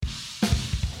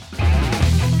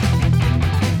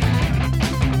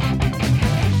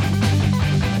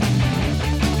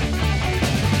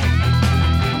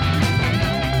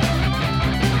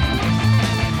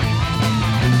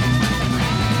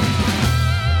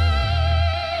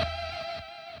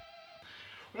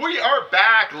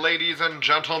back, ladies and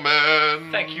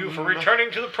gentlemen. Thank you for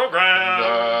returning to the program.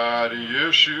 Daddy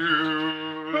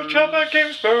Issues. With Chapman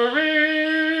Kingsbury.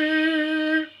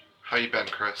 How you been,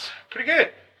 Chris? Pretty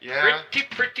good. Yeah?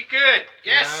 Pretty good.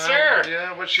 Yes, sir.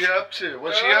 Yeah, what you up to?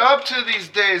 What you up to these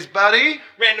days, buddy?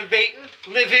 Renovating,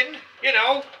 living,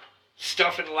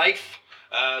 stuff in life.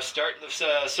 Starting this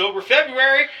sober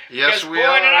February. Yes, we boy,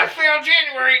 are. did I fail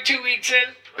January 2 weeks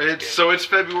in. It's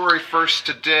February 1st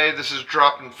today. This is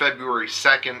dropping February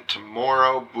 2nd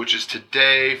tomorrow, which is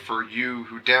today for you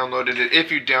who downloaded it.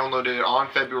 If you downloaded it on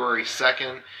February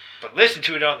 2nd. But listen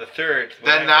to it on the 3rd.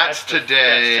 Then that's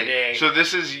today. That's today. So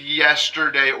this is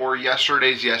yesterday or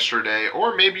yesterday's yesterday.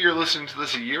 Or maybe you're listening to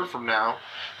this a year from now,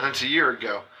 and it's a year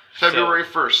ago. February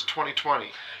 1st,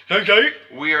 2020. Okay.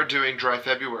 We are doing Dry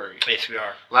February. Yes, we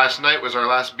are. Last night was our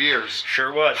last beers.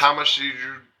 Sure was. How much did you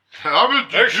drink? How much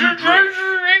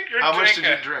did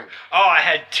you drink? Oh, I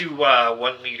had two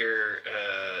 1 liter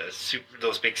soup,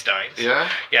 those big steins. Yeah?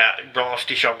 Yeah, Blanche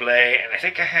de Chamblay, and I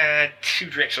think I had 2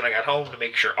 drinks when I got home to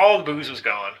make sure all the booze was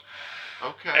gone.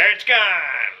 Okay. There it's gone.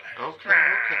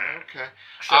 Okay.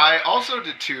 So, I also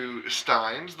did 2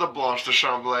 steins, the Blanche de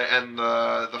Chamblay and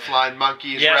the Flying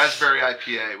Monkeys Raspberry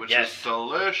IPA, which is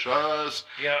delicious.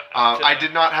 Yeah. I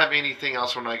did not have anything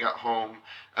else when I got home.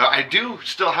 I do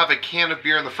still have a can of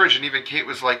beer in the fridge, and even Kate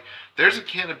was like, there's a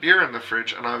can of beer in the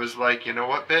fridge, and I was like, you know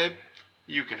what, babe?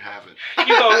 You can have it.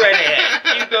 You go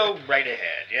right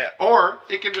ahead. Yeah. Or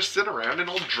it can just sit around and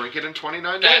I'll drink it in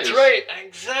 29 days. That's right.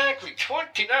 Exactly.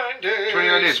 29 days.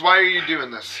 29 days. Why are you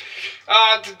doing this?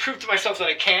 To prove to myself that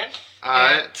I can.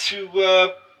 And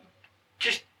to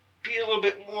just be a little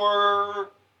bit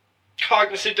more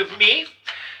cognizant of me,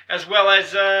 as well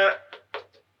as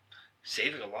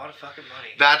saving a lot of fucking money.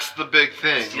 That's the big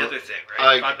thing. That's the other thing,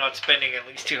 right? If I'm not spending at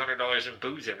least $200 in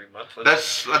booze every month.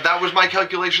 That was my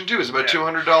calculation too. It's about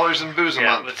 $200 in booze a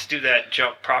month. Let's do that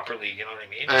jump properly. You know what I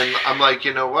mean? And I'm like,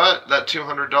 you know what? That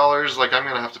 $200, like, I'm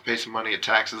gonna have to pay some money in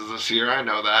taxes this year. I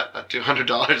know that. That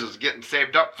 $200 is getting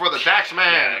saved up for the tax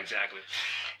man. Yeah, exactly.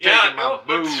 Taking my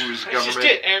booze, that's just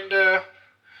it, and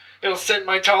it'll send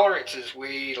my tolerances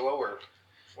way lower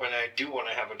when I do want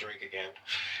to have a drink again.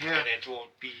 Yeah. And it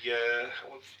won't be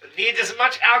won't need as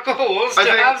much alcohol to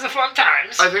have the fun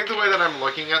times. I think the way that I'm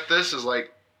looking at this is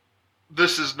like,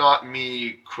 this is not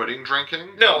me quitting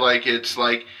drinking. No. Like, it's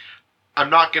like, I'm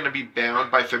not going to be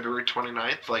bound by February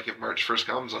 29th. Like, if March 1st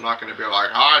comes, I'm not going to be like,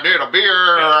 oh, I need a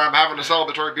beer, or I'm having a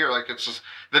celebratory beer. Like, it's just,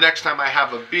 the next time I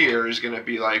have a beer is going to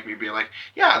be like me being like,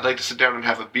 yeah, I'd like to sit down and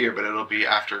have a beer, but it'll be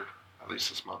after at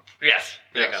least this month. Yes.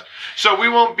 There you go. So we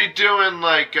won't be doing,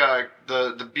 like,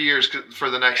 the beers for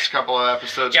the next couple of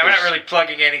episodes. Yeah, we're not really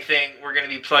plugging anything. We're going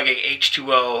to be plugging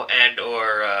H2O and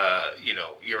or,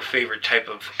 your favorite type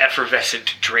of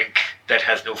effervescent drink that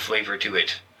has no flavor to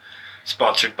it.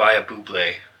 Sponsored by a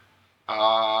Buble.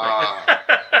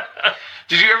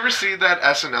 Did you ever see that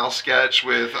SNL sketch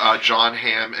with John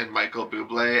Hamm and Michael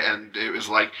Bublé? And it was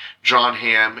like John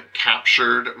Hamm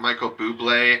captured Michael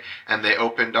Bublé, and they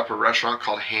opened up a restaurant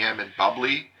called Ham and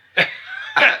Bubbly.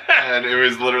 And it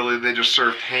was literally, they just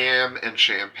served ham and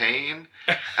champagne.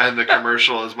 And the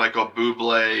commercial is Michael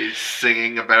Bublé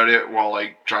singing about it while,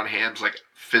 like, John Hamm's, like,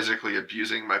 physically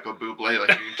abusing Michael Bublé.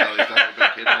 Like, you can tell he's never been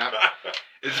kidnapped.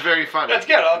 It's very funny. That's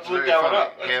good. I'll look that one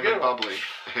up. Ham and Bubbly.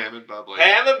 Ham and Bubbly.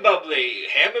 Ham and Bubbly.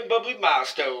 Ham and Bubbly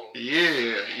milestone.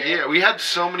 Yeah. We had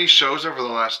so many shows over the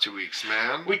last 2 weeks,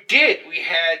 man. We did. We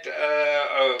had,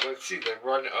 the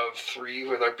run of 3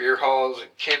 with our beer halls in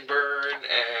Kinburn,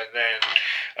 and then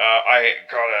I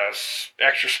got a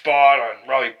extra spot on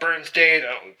Raleigh Burns Day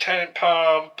on Lieutenant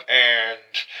Pump, and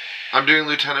I'm doing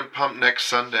Lieutenant Pump next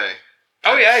Sunday.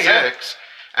 Oh, yeah. 6,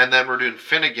 and then we're doing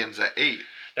Finnegan's at 8.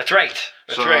 That's right.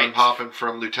 So I'm hopping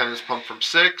from Lieutenant's Pump from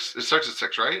 6. It starts at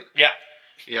 6, right? Yeah.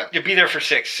 Yeah. You'll be there for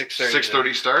 6:30.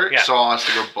 6:30 start? Yeah. So I'll have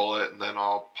to go bullet, and then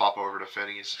I'll pop over to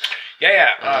Finny's. Yeah.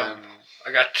 And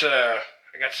I got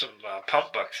some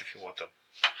pump bucks if you want them.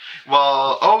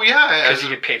 Well, oh yeah. Because you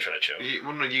get paid for that show.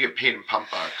 You get paid in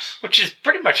pump bucks. Which is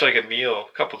pretty much like a meal,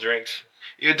 a couple drinks.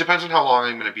 It depends on how long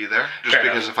I'm going to be there. Just Fair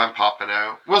because enough. if I'm popping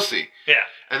out. We'll see. Yeah.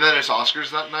 And then it's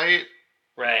Oscars that night.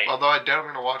 Right. Although I doubt I'm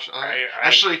going to watch. I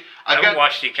I've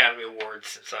watched the Academy Awards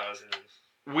since I was in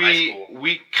high school.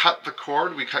 We cut the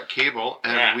cord, we cut cable,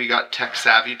 and we got Tech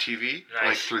Savvy TV,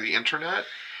 like through the internet,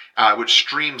 which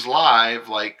streams live,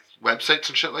 like websites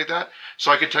and shit like that.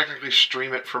 So I could technically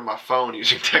stream it from my phone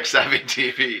using Tech Savvy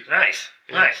TV. Nice.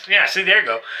 Yeah, see, there you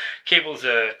go. Cable's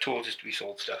a tool just to be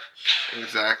sold stuff.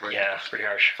 Exactly. Yeah, it's pretty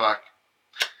harsh. Fuck.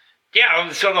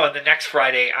 Yeah, so no, the next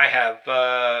Friday I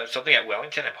have something at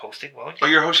Wellington. I'm hosting Wellington.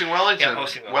 Oh, you're hosting Wellington? Yeah, I'm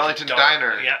hosting Wellington Dawn,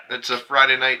 Diner. yeah. It's a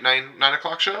Friday night 9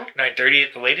 o'clock show? 9:30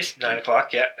 at the latest, 9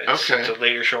 o'clock, yeah. It's a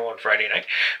later show on Friday night.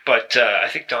 But I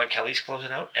think Don Kelly's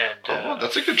closing out. And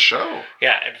that's a good show.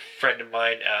 Yeah, and a friend of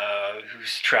mine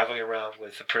who's traveling around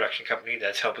with a production company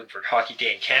that's helping for Hockey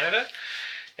Day in Canada.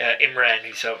 Imran,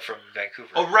 he's out from Vancouver.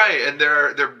 Oh, right, and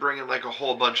they're bringing like a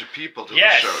whole bunch of people to the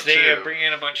show, yes, they too. are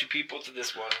bringing a bunch of people to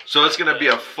this one. So it's going to be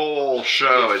a full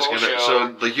show.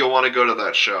 So like you'll want to go to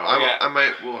that show. I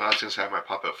might. Well, I was going to say I might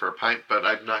pop out for a pint, but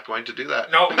I'm not going to do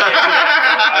that. No,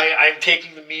 I'm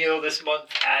taking the meal this month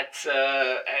at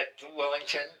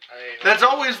Wellington. That's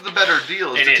always the better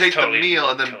deal: is to take the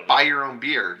meal and then buy your own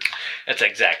beer. That's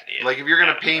exactly it. Like if you're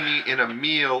going to pay me in a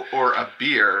meal or a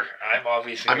beer, I'm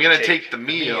going to take the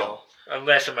meal.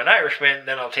 Unless I'm an Irishman,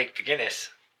 then I'll take the Guinness.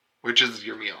 Which is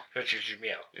your meal.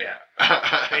 Yeah.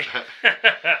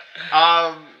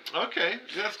 Okay.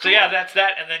 That's cool. So yeah, that's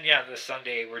that. And then this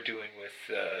Sunday we're doing with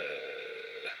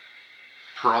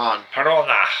Piranha.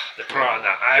 The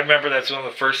Piranha. I remember that's one of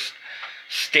the first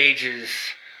stages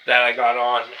that I got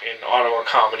on in Ottawa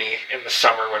comedy in the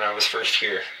summer when I was first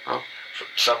here. Oh.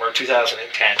 Summer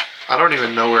 2010. I don't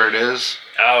even know where it is.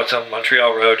 Oh, it's on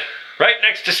Montreal Road. Right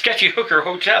next to Sketchy Hooker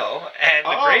Hotel and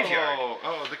the Graveyard.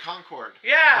 Oh, the Concord.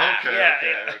 Yeah. Okay.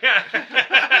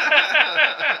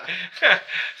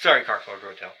 Sorry, Concord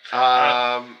Hotel.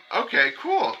 Okay,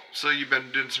 cool. So you've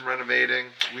been doing some renovating.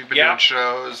 We've been doing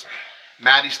shows.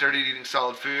 Maddie started eating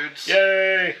solid foods.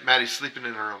 Yay! Maddie's sleeping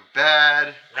in her own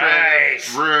bed.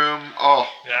 Nice. Room. Oh.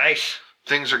 Nice.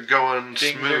 Things are going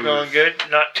smooth. Things are going good.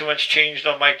 Not too much changed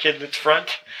on my kidlet's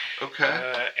front.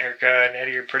 Okay. Erica and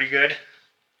Eddie are pretty good.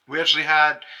 We actually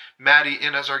had Maddie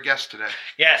in as our guest today.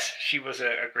 Yes, she was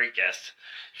a great guest.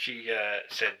 She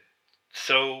said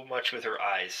so much with her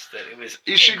eyes that it was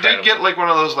She incredible. did get like one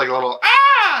of those like little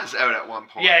ahs out at one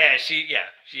point. Yeah, she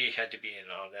had to be in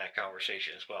on that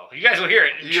conversation as well. You guys will hear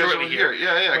it shortly here.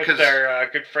 Yeah, with our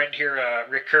good friend here,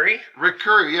 Rick Curry. Rick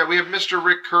Curry, yeah, we have Mr.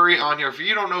 Rick Curry on here. If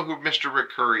you don't know who Mr.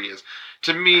 Rick Curry is,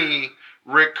 to me,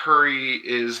 Rick Curry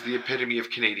is the epitome of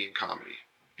Canadian comedy.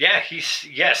 Yeah,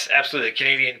 yes, absolutely. A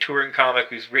Canadian touring comic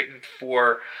who's written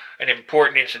for an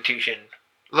important institution.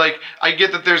 Like, I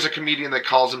get that there's a comedian that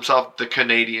calls himself the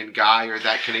Canadian guy or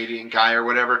that Canadian guy or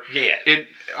whatever. Yeah. It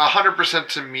 100%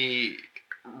 to me,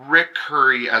 Rick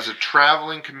Curry as a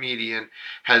traveling comedian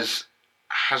has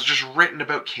just written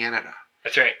about Canada.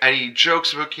 That's right. And he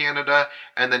jokes about Canada,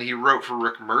 and then he wrote for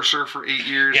Rick Mercer for 8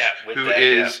 years,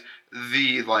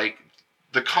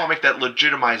 the comic that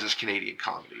legitimizes Canadian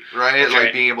comedy, right? That's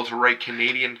right. Being able to write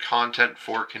Canadian content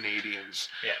for Canadians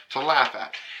to laugh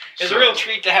at. It's a real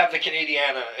treat to have the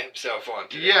Canadiana himself on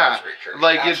today. Yeah,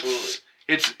 like absolutely.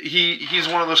 He's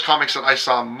one of those comics that I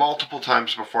saw multiple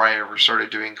times before I ever started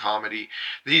doing comedy.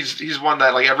 He's one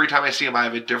that like every time I see him, I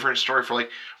have a different story for like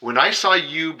when I saw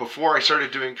you before I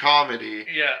started doing comedy.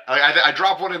 Yeah, I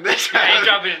drop one in this. Yeah, you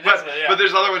drop it in this one. Yeah. But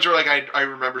there's other ones where like I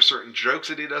remember certain jokes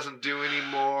that he doesn't do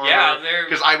anymore. Yeah,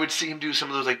 because I would see him do some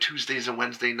of those like Tuesdays and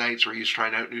Wednesday nights where he's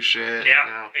trying out new shit.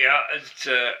 Yeah, It's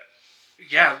the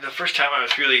first time I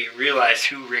was really realized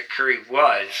who Rick Curry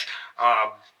was.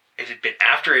 It had been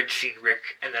after I'd seen Rick,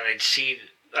 and then I'd seen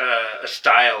a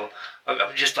style.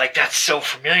 I'm just like, that's so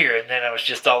familiar. And then I was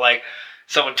just all like,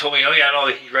 someone told me, oh yeah, no,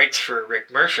 he writes for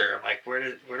Rick Mercer. I'm like, where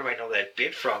do I know that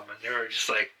bit from? And they were just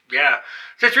like, yeah.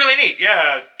 So it's really neat,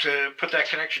 to put that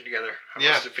connection together. I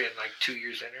must have been like 2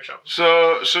 years in or something.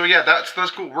 So yeah, that's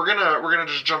cool. We're gonna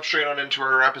just jump straight on into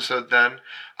our episode then.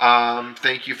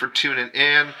 Thank you for tuning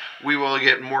in. We will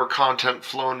get more content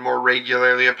flowing more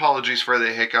regularly. Apologies for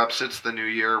the hiccups. It's the new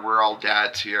year. We're all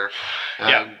dads here.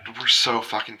 And we're so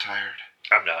fucking tired.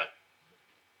 I'm not.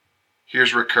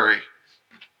 Here's Rick Curry.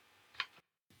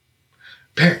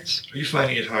 Parents, are you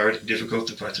finding it hard and difficult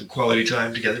to find some quality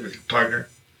time together with your partner?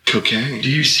 Cocaine. Do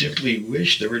you simply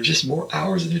wish there were just more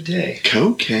hours in a day?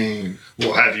 Cocaine.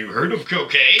 Well, have you heard of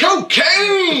cocaine?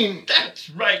 Cocaine! That's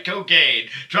right, cocaine.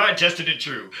 Tried, tested, and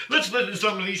true. Let's listen to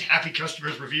some of these happy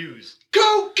customers' reviews.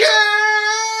 Cocaine!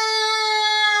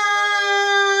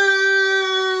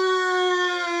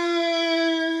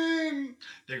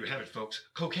 There you have it, folks.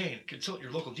 Cocaine. Consult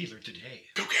your local dealer today.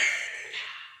 Cocaine.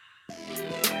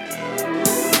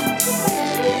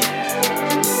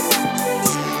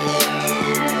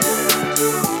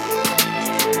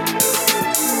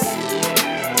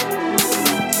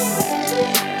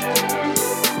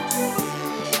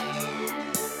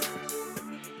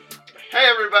 Hey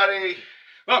everybody!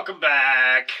 Welcome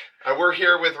back. We're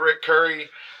here with Rick Curry.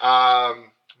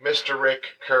 Mr. Rick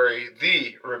Curry,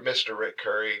 Mr. Rick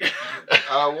Curry.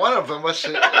 One of them must.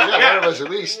 One of us at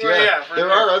least. Well, Yeah, yeah, for there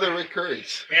sure. are other Rick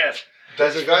Currys. Yes.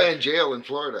 There's a guy in jail in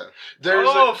Florida. There's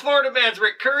Florida man's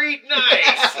Rick Curry.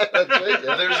 Nice. That's right.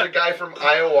 Yeah. there's a guy from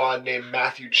Iowa named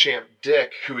Matthew Champ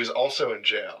Dick who is also in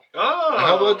jail. Oh.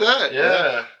 How about that?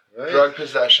 Yeah. Right. Drug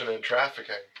possession and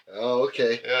trafficking. Oh,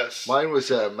 okay. Yes. Mine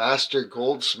was a master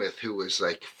goldsmith who was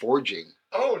like forging.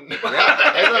 Oh no. Yeah,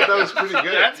 I thought that was pretty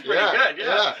good. That's pretty good,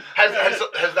 yeah. Has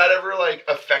that ever like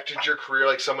affected your career?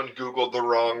 Like someone Googled the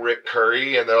wrong Rick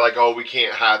Curry and they're like, oh, we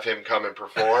can't have him come and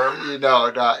perform.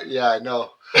 No.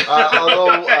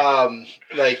 Although,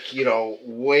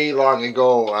 way long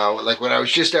ago, like when I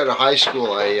was just out of high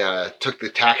school, I took the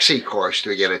taxi course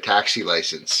to get a taxi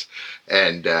license,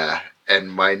 and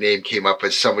my name came up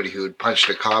as somebody who had punched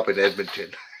a cop in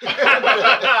Edmonton.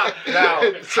 Now,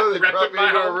 So they brought me my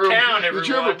into a room. hometown, Did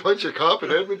you ever everyone. punch a cop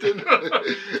in Edmonton?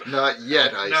 Not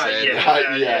yet, I Not said. yet. Not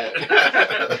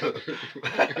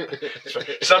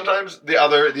yet. Sometimes the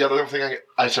other thing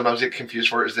I sometimes get confused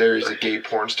for is there is a gay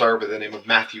porn star by the name of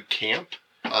Matthew Camp.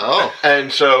 Oh.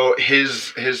 And so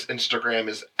his Instagram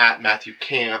is at Matthew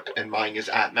Camp and mine is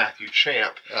at Matthew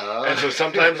Champ. And so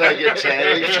sometimes I get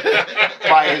tagged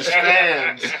by his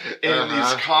fans in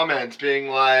these comments being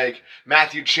like,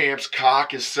 Matthew Champ's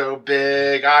cock is so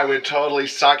big, I would totally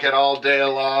suck it all day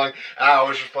long. And I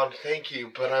always respond, thank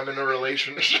you, but I'm in a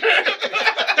relationship.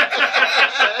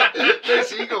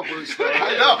 Nice ego boost, though.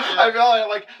 I know. I feel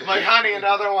like, honey,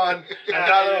 another one.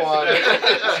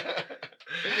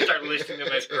 Start listing them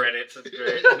as credits. That's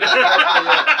great.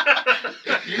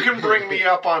 You can bring me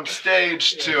up on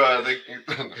stage to the.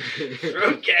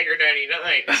 Throat Gagger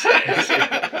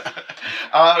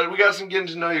 99. We got some getting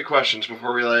to know you questions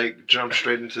before we jump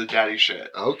straight into the daddy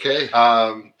shit. Okay.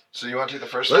 So you want to take the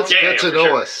first Let's one? get to for know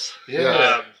sure. us.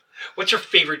 Yeah. What's your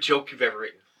favorite joke you've ever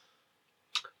written?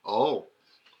 Oh,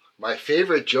 my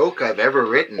favorite joke I've ever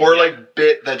written. Or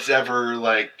bit that's ever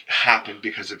happened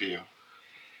because of you.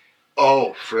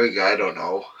 Oh, frig, I don't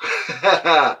know.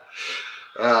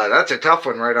 That's a tough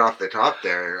one right off the top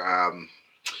there.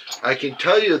 I can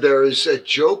tell you there is a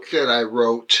joke that I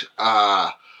wrote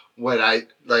when I,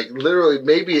 literally,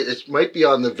 maybe it might be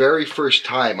on the very first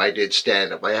time I did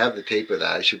stand-up. I have the tape of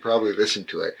that. I should probably listen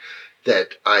to it.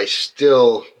 That I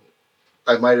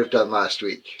might have done last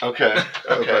week. Okay.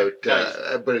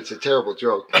 But it's a terrible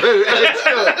joke.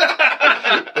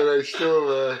 But I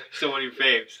still Still one of your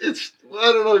faves. I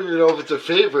don't even know if it's a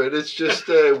favorite. It's just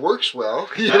it works well.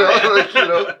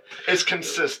 It's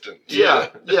consistent. Yeah,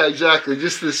 exactly.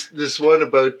 Just this one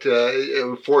about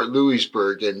Fort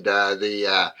Louisburg and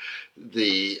the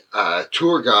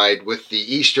tour guide with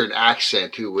the Eastern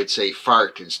accent who would say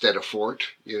fart instead of fort,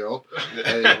 and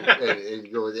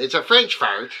go, it's a French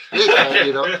fart,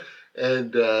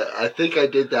 And I think I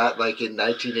did that in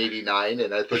 1989,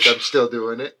 and I think I'm still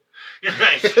doing it.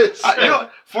 Nice.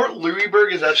 Fort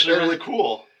Louisburg is actually really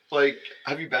cool.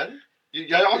 Have you been?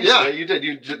 Yeah, obviously you did.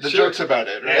 You did the jokes about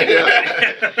it, right?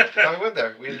 Yeah. I went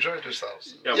there. We enjoyed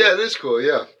ourselves. Yeah, it is cool.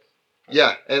 Yeah.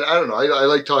 Yeah, and I don't know. I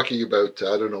like talking about,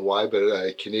 I don't know why,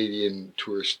 but Canadian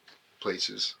tourist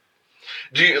places.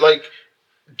 Do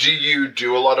you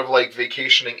do a lot of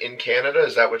vacationing in Canada?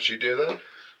 Is that what you do then?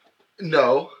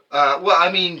 No. Well, I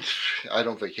mean, I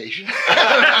don't vacation.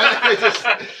 I just,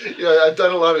 I've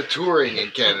done a lot of touring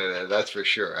in Canada, that's for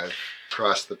sure. I've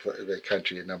crossed the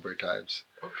country a number of times.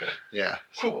 Okay. Yeah.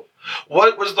 Cool.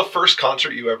 What was the first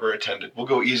concert you ever attended? We'll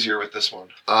go easier with this one.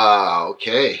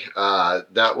 Okay.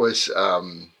 That was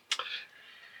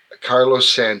Carlos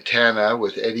Santana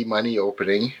with Eddie Money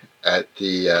opening at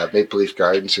the Maple Leaf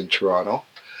Gardens in Toronto.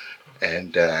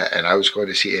 And I was going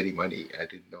to see Eddie Money. I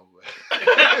didn't know.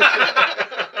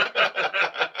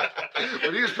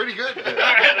 But he was pretty good.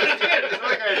 That's good. Those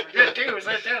other guys were good too.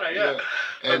 Santana, yeah.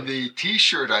 And the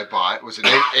T-shirt I bought was an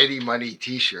Eddie Money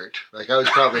T-shirt. I was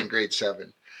probably in grade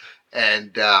 7.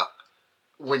 And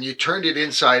when you turned it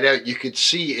inside out, you could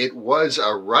see it was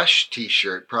a Rush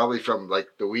T-shirt, probably from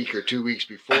the week or 2 weeks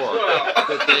before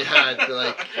that they had,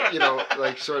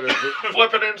 sort of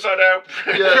flip it inside out.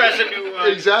 Yeah, Press a new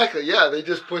one. Exactly. Yeah, they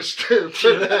just put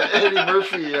Eddie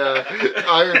Murphy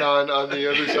iron-on the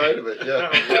other side of it. Yeah.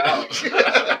 Oh, wow.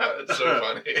 That's so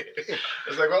funny.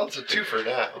 It's well, it's a twofer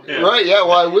now. Yeah. Right. Yeah.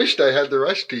 Well, I wished I had the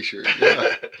Rush T-shirt.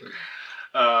 Yeah.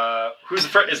 Who's the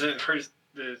first? Is it first?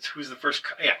 Who's the first?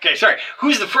 Yeah. Okay. Sorry.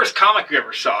 Who's the first comic you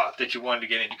ever saw that you wanted to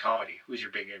get into comedy? Who's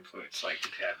your big influence? If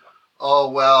you had one.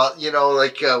 Oh, well,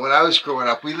 when I was growing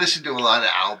up, we listened to a lot of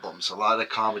albums, a lot of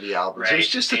comedy albums. Right. It was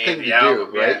just a And thing the to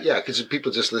album, do, right? Yeah, because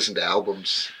people just listen to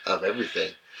albums of everything.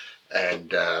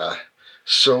 And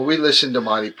So we listened to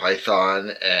Monty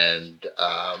Python, and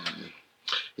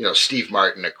Steve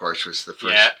Martin, of course, was the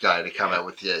first guy to come out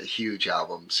with the huge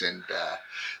albums, and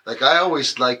I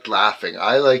always liked laughing.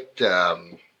 I liked. Now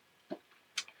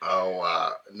I'm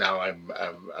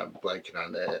blanking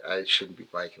on that. I shouldn't be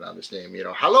blanking on his name.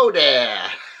 Hello there.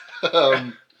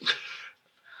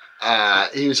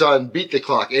 He was on Beat the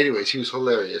Clock. Anyways, he was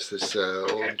hilarious. This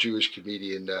old Jewish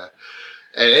comedian.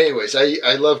 And anyways,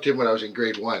 I loved him when I was in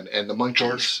grade 1. And the Monkees.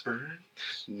 George Burns?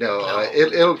 No.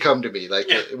 It'll come to me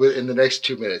in the next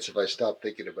 2 minutes if I stop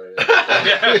thinking about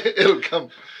it. It'll come.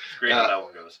 Great how that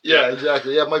one goes. Yeah,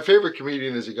 exactly. Yeah, my favorite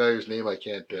comedian is a guy whose name I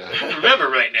can't remember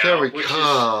right now. Can't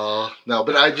recall. No,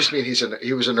 but I just mean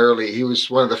he was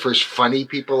one of the first funny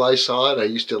people I saw, and I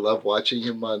used to love watching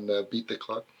him on Beat the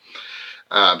Clock.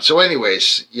 So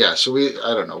anyways, so we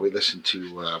listened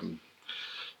to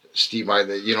Steve Martin.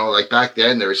 Back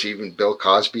then there was even Bill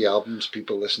Cosby albums.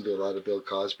 People listened to a lot of Bill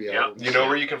Cosby albums. You know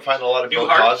where you can find a lot of Bill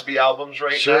Newhart? Cosby albums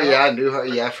right now? Sure, yeah,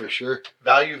 Newhart, yeah, for sure.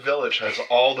 Value Village has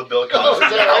all the Bill Cosby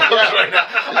albums right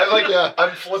now.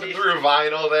 I'm flipping through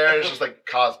vinyl there, and it's just like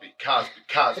Cosby. Yeah,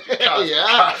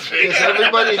 because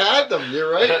everybody had them.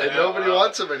 You're right, and nobody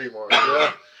wants them anymore.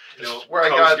 Yeah. This is where I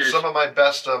got some of my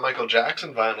best Michael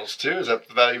Jackson vinyls too, is at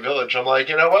the Value Village. I'm like,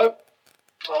 you know what?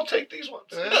 I'll take these ones.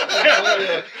 This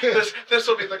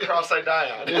will be the cross I die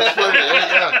on. It's funny.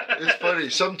 It's funny.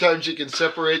 Sometimes you can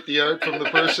separate the art from the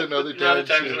person. Other times,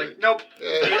 you're like, nope.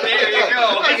 There you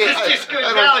go. This is just good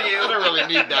value. I don't really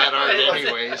need that art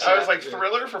anyways. I was like,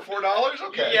 Thriller for $4?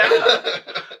 Okay. Yeah.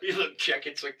 You look, check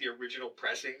it's like the original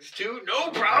pressings too.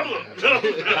 No problem.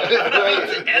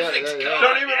 Right. Ethics Yeah. code.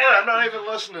 Don't even worry. I'm not even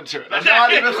listening to it. I'm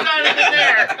not even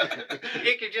there.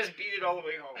 You could just beat it all the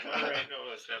way home. All right, no,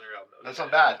 that's not around. That's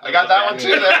not bad. I got that one too.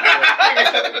 Then.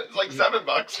 It's like $7.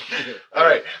 All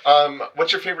right.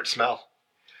 What's your favorite smell?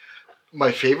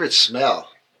 My favorite smell.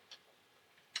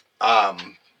 I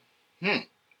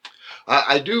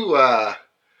do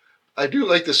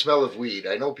like the smell of weed.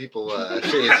 I know people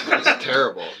say it's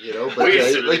terrible, but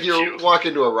you walk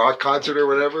into a rock concert or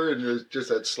whatever, and there's just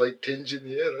that slight tinge in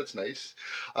the air. That's nice.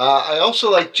 I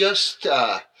also like just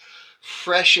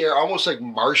fresh air, almost like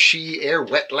marshy air,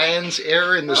 wetlands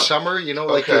air in the summer.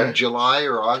 Like in July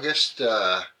or August.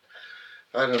 I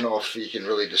don't know if you can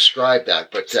really describe that,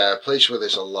 but a place where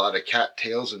there's a lot of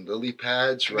cattails and lily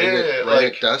pads right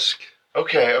at dusk.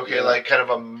 Okay, Yeah. like kind of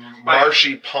a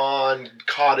marshy pond,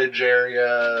 cottage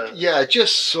area. Yeah,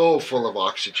 just so full of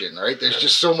oxygen, right? There's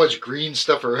just so much green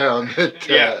stuff around that.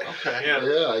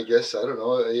 I guess, I don't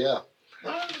know, yeah.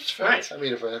 Oh, that's fair. Nice. I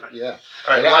mean, All right,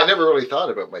 I never really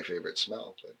thought about my favorite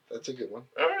smell, but that's a good one.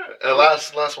 All right.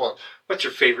 Last one. What's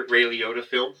your favorite Ray Liotta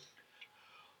film?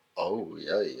 Oh,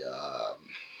 yeah.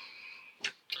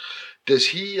 Does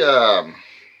he, no,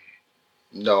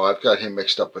 I've got him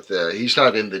mixed up with he's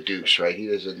not in The Deuce, right? He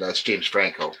doesn't, that's James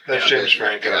Franco. That's James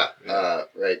Franco. Yeah,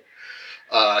 right.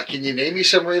 Can you name me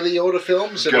some Ray Liotta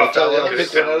films? And I'll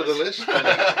pick one out of the list.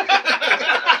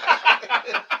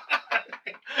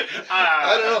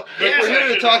 I don't know. We're here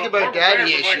to talk about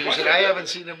daddy issues, and I haven't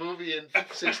seen a movie in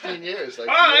 16 years. There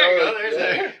you go.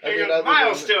 There's a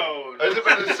milestone. I was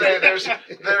about to say,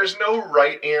 there's no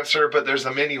right answer, but there's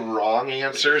many wrong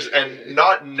answers, and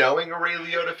not knowing a Ray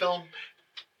Liotta film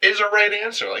is a right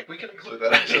answer. Like, we can include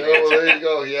that as an answer. Well, there you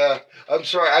go. Yeah, I'm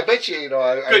sorry. I bet you.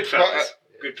 Goodfellas.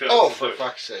 Goodfellas. Oh, for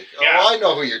fuck's sake! Yeah. Oh, I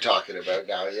know who you're talking about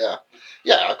now. Yeah.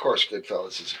 Of course,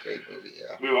 Goodfellas is a great movie.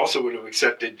 Yeah. We also would have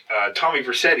accepted Tommy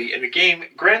Vercetti in the game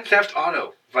Grand Theft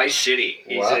Auto Vice City.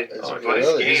 He's What? in Oh, Vice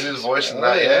really? He's games. his voice in Oh,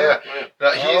 that. yeah. Yeah.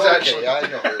 No, he's actually. I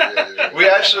know. We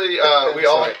actually. We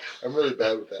all. Sorry. I'm really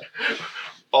bad with that.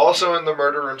 Also in the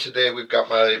murder room today, we've got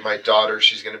my daughter.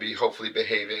 She's going to be hopefully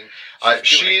behaving.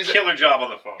 She's doing a killer job on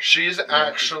the phone. She's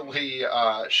actually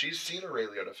she's seen a Ray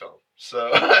Liotta film. So.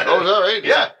 Oh, is that right?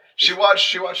 Yeah. She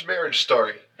watched Marriage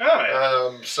Story. Oh,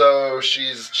 yeah. So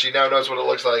she now knows what it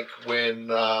looks like when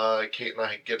Kate and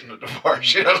I get in a divorce.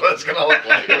 She knows what it's gonna look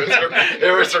like.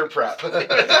 It was her prep.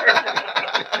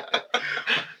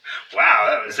 Wow,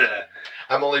 that was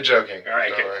I'm only joking. All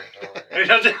right, Don't worry.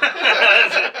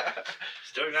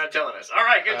 Still not telling us. All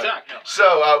right, good talk. No.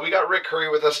 So we got Rick Curry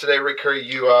with us today. Rick Curry,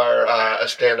 you are a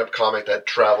stand-up comic that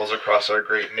travels across our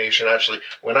great nation. Actually,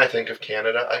 when I think of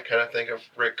Canada, I kind of think of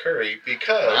Rick Curry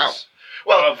because, Wow.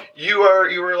 well, you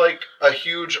were like a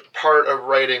huge part of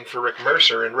writing for Rick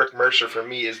Mercer, and Rick Mercer for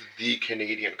me is the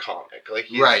Canadian comic. Like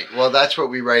Right. Well, that's what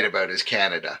we write about is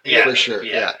Canada. Yeah, For sure.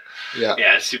 yeah. Yeah.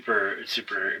 Yeah, it's super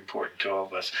important to all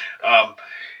of us.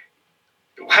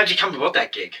 How'd you come about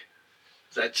that gig?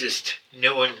 Is that just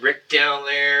knowing Rick down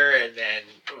there, and then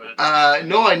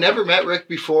No, I never met Rick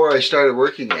before I started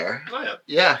working there. Oh,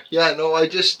 yeah. Yeah. No, I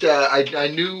just I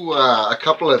knew a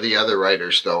couple of the other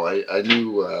writers though. I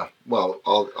knew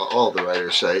all the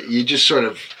writers. You just sort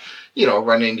of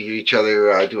run into each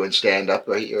other doing stand up.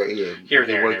 Right? You Here,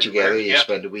 there, work and together. everywhere. You Yep.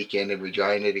 spend a weekend in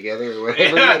Regina together or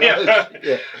whatever.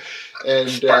 Yeah. And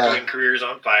Sparkling careers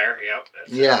on fire. Yep.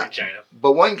 That's Yeah. Regina.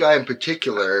 but one guy in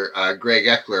particular, Greg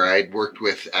Eckler, I'd worked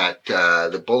with at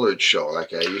the Bullard show.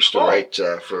 Like I used to Oh. write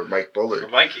for Mike Bullard. For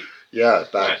Mikey. Yeah,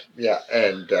 back, Right. yeah,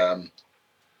 and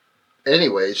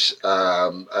anyways,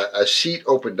 a seat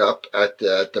opened up at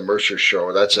the Mercer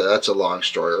show. That's a long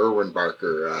story. Erwin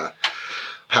Barker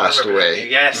passed I remember away. that.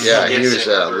 Yes. Yeah, yes, he was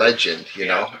I a remember. legend,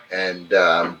 know, and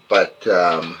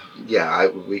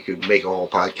we could make a whole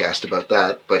podcast about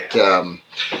that. But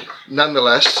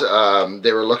nonetheless,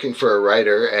 they were looking for a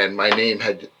writer, and my name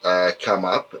had come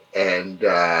up, and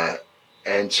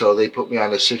so they put me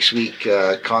on a 6-week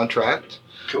contract,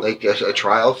 Cool. like a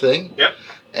trial thing. Yep.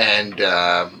 And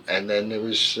then it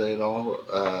was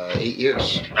 8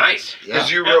 years. Nice. Yeah,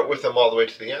 Because you wrote with them all the way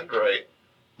to the end, right?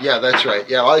 yeah, that's right.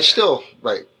 Yeah, well, I still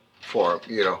write for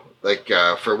 'em, like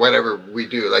for whatever we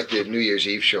do, like the New Year's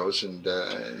Eve shows and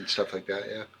stuff like that.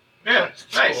 Yeah. Yeah. It's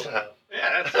Nice. cool to have.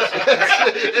 Yeah. That's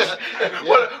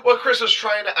What Chris is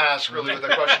trying to ask really with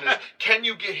the question is, can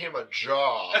you get him a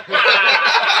job?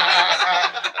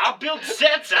 I'll build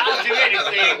sets. I'll do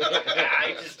anything.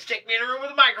 You just stick me in a room with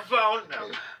a microphone.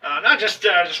 No, just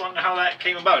wondering how that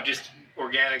came about. Just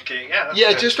organic. Yeah. that's Yeah,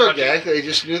 good. just organically. I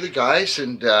just knew the guys,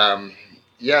 and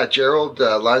Gerald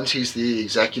Lunds, he's the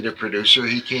executive producer.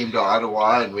 He came to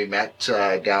Ottawa, and we met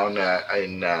down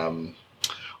in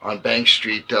on Bank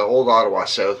Street, Old Ottawa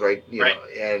South, right? Right.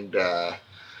 And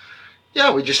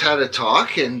we just had a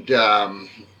talk, and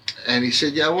he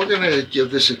said, "Yeah, we're gonna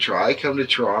give this a try. Come to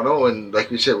Toronto, and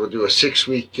like we said, we'll do a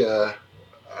 6-week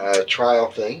trial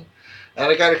thing." And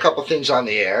I got a couple things on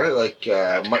the air. Like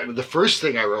the first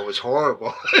thing I wrote was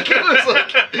horrible.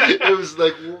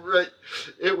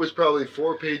 it was probably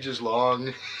 4 pages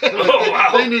long. Oh, wow.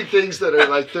 They need things that are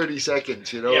like 30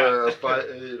 seconds, Yeah. or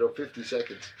 50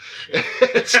 seconds.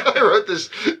 So I wrote this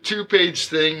 2-page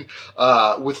thing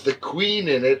with the Queen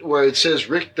in it, where it says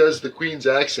Rick does the Queen's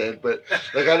accent, but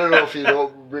like I don't know if you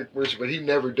know Rick Mercer, but he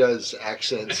never does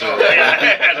accents. Oh,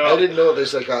 yeah. I didn't know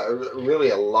there's like really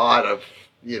a lot of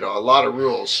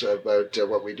rules about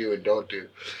what we do and don't do,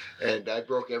 and I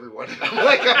broke every one of them.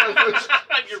 Like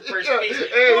Your first piece.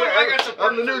 Hey, Boy, I got some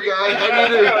I'm the work new for you. guy. How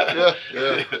do you do?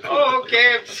 Yeah. Oh,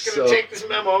 okay. I'm just gonna So- take this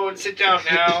memo and sit down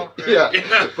now. Yeah.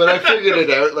 But I figured it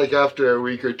out. Like after a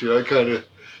week or two, I kind of,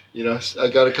 I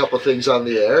got a couple things on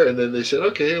the air, and then they said,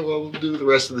 okay, well, we'll do the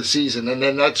rest of the season, and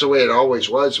then that's the way it always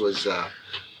was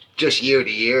just year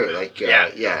to year. Like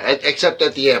except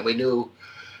at the end, we knew.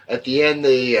 At the end,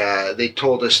 they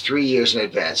told us 3 years in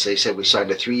advance. They said we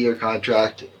signed a 3-year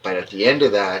contract, but at the end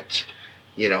of that,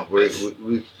 we're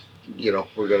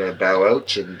going to bow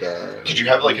out and. Did you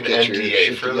have like an get your NDA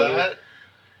shit for together. that?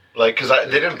 Like, because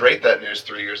they didn't break that news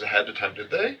 3 years ahead of time, did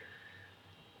they?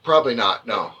 Probably not.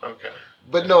 No, Okay.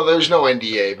 but no, there's no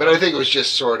NDA. But I think it was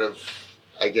just sort of.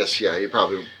 I guess you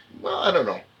probably. Well, I don't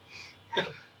know.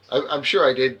 I'm sure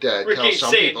I did tell can't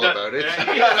some say people it, about it.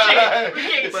 We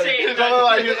can't But- say it.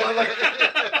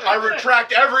 I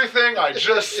retract everything I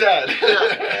just said.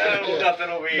 Nothing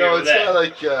over here. No, with it's that. not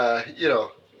like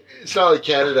it's not like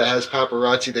Canada has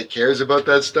paparazzi that cares about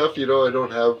that stuff. I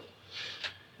don't have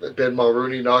Ben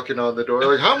Mulrooney knocking on the door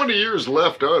like, how many years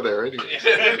left are there anyway?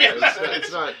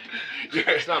 It's not.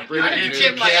 It's not I breaking can news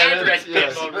get in my Canada. address,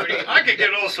 Yes. Ben Mulrooney. I could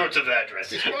get all sorts of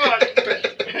addresses. Come on.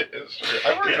 It's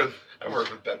true. I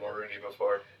worked with Ben Mulrooney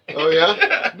before. Oh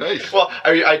yeah, nice. Well,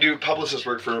 I do publicist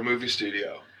work for a movie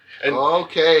studio. And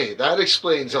Okay, that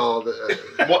explains all the.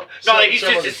 what, No, he's just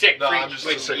someone- a sick no, freak I'm just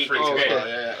when a sick he- freak. Oh, as okay. well,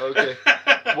 yeah. Okay.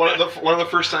 One of the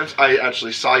first times I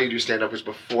actually saw you do stand up was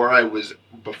before I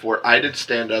did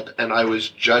stand up, and I was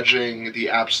judging the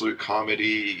Absolute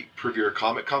Comedy Premier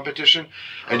Comic competition,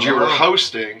 and you were Oh.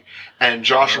 hosting, and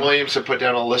Josh Oh. Williams had put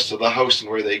down a list of the hosts and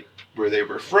where they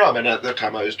were from, and at that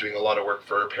time I was doing a lot of work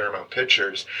for Paramount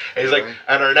Pictures. And he's like, Right.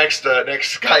 and our next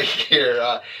guy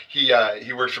here, he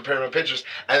works for Paramount Pictures,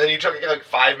 and then you took like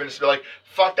 5 minutes to be like,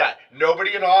 fuck that.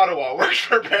 Nobody in Ottawa works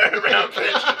for Paramount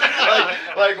Pictures.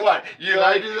 like what? You Did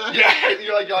I like do that? Yeah,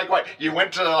 you're like what? You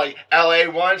went to like LA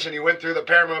once and you went through the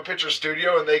Paramount Pictures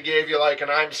studio and they gave you like an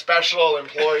I'm special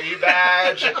employee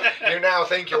badge. You now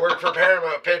think you work for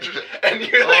Paramount Pictures, and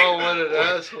you're like, Oh, what an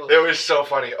asshole! it was so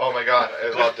funny. Oh my god,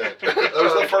 I loved it. That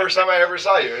was the first time I ever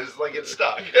saw you. It was like it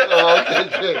stuck. Oh, okay,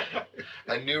 good.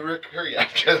 I knew Rick Curry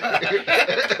after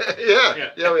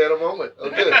that. Yeah, we had a moment.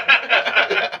 Okay.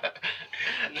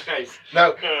 Nice.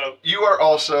 Now, Uh, you are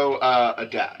also a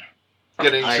dad.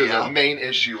 Getting I to the am. main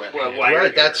issue at Well, hand. why-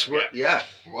 Right, that's what. Yeah.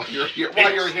 While you're here.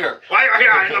 While you're here. why are you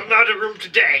here? I'm not in the room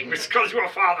today. It's because you're a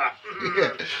father.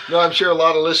 Yeah. No, I'm sure a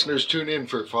lot of listeners tune in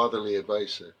for fatherly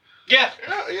advice. There. Yeah.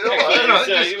 Yeah, you know, Yeah, I don't know, it's,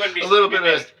 just you wouldn't be- a little be bit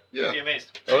of amazed. yeah. You'd be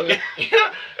amazed. Oh, yeah.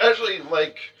 yeah, actually,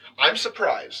 like, I'm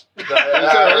surprised. It's The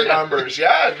all right. numbers,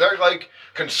 yeah, they're like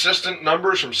consistent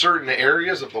numbers from certain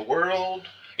areas of the world.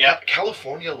 Yeah.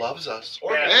 California loves us.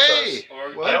 Or Yeah. hates Hey. us. Or,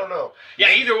 What? I don't know. yeah,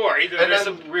 either or. Either And there's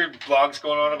then- some weird blogs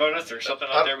going on about us or something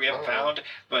out there we haven't found.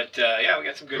 But yeah, we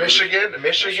got some good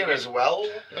Michigan as well.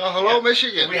 Oh, hello, Yeah.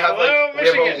 Michigan. We have Hello, like we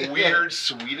have a Michigan. weird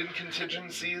Sweden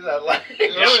contingency that like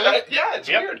yeah. yeah, it's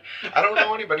Yep. weird. I don't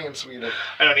know anybody in Sweden.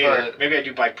 I don't either. But- Maybe I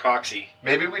do by proxy.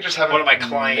 Maybe we just haven't. One of my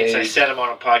clients, I made- set him on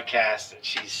a podcast, and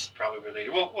she's probably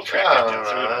related. We'll track that down.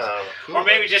 So who knows? Cool. Or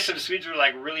maybe just some Swedes were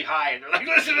like really high, and they're like,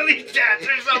 "Listen to these dads,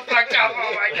 they're so fucked up.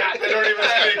 Oh my god, They don't even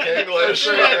speak English,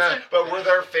 Yeah. but we're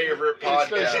their favorite There's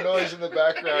some podcast. noise in the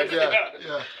background. Yeah,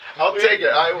 yeah. I'll take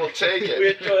it. I will take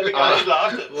it. The guys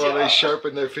laughed at us, Well, yeah. they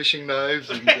sharpen their fishing knives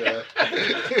and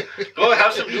Go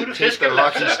have some noodle take fish their and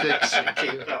hockey left. sticks.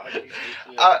 Take the hockey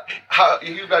sticks, How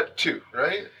you got two,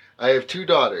 right? I have two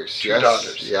daughters. Two yes.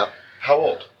 daughters. Yep. How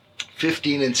old?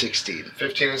 15 and 16.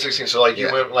 15 and 16. So like you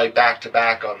Yeah. went like back to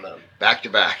back on them. Back to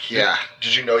back. Yeah.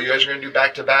 Did you know you guys were gonna do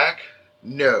back to back?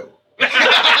 No.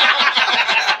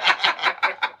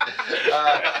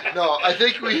 No, I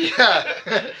think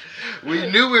we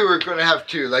knew we were going to have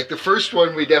two. Like the first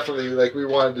one, we definitely we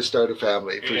wanted to start a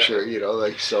family for Yeah.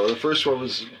 sure. So the first one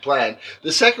was planned.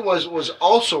 The second was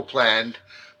also planned,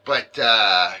 but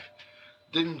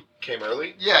didn't. Came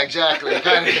early. Yeah, exactly.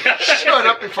 Kind of showed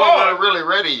up before we were really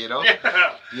ready.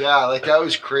 Yeah. Yeah, like that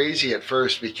was crazy at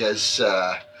first because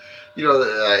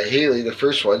Haley, the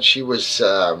first one, she was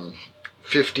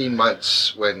 15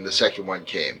 months when the second one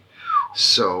came.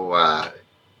 So,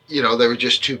 there were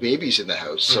just two babies in the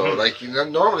house. So, Mhm.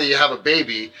 normally you have a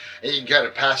baby and you can kind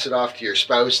of pass it off to your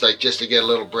spouse, like just to get a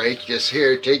little break. Just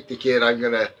here, take the kid. I'm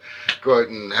going to go out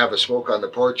and have a smoke on the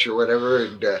porch or whatever.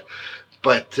 And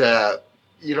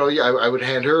I would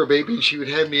hand her a baby and she would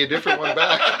hand me a different one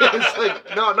back. It's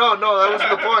like, no, that wasn't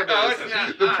the point. No, it's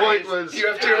not The nice. point was... You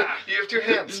have two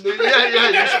hands. Yeah,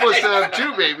 you're supposed to have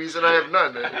two babies and I have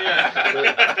none.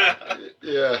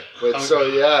 Yeah.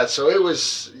 So it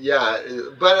was,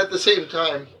 but at the same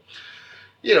time,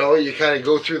 you kind of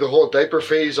go through the whole diaper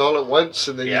phase all at once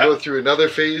and then Yeah. you go through another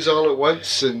phase all at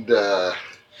once and I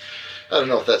don't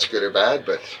know if that's good or bad,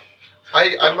 but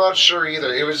I'm not sure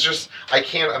either. It was just I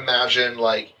can't imagine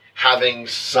like having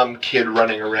some kid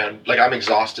running around. Like I'm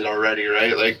exhausted already,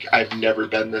 right? Like I've never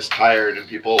been this tired, and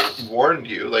people warned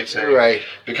you, like saying, right.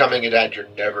 becoming a dad, you're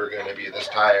never going to be this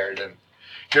tired, and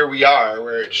here we are,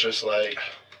 where it's just like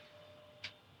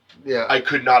Yeah. I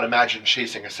could not imagine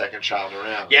chasing a second child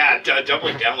around. Yeah, don't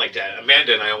went down like that.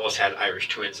 Amanda and I almost had Irish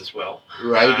twins as well.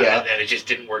 Right, yeah. And it just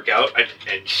didn't work out.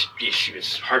 And she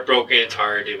was heartbroken. It's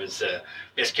hard. It was a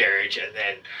miscarriage. And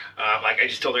then, I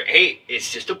just told her, hey,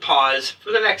 it's just a pause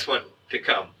for the next one to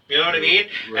come. You know what I mean?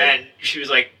 Right. And she was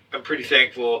like, I'm pretty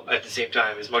thankful at the same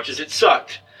time, as much as it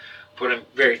sucked. But I'm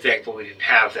very thankful we didn't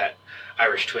have that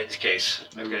Irish twins case.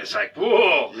 Because it's like,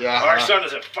 whoa, Yeah. our son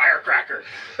is a firecracker.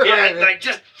 Yeah, like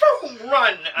just boom,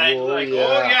 run. I'm Whoa, like, yeah.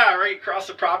 oh yeah, right across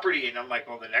the property. And I'm like,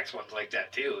 well, the next one's like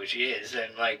that too. She is.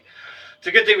 And like, it's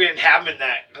a good thing we didn't have them in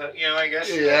that, I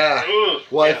guess. Yeah. Ugh.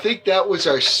 Well, Yeah. I think that was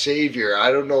our savior.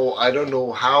 I don't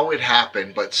know how it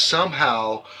happened, but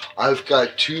somehow I've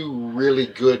got two really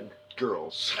good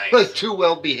girls. Nice. Like two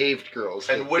well-behaved girls.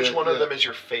 And which one of them is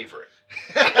your favorite?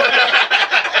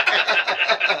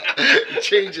 It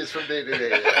changes from day to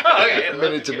day. Oh, yeah,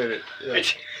 minute to okay. minute. Yeah.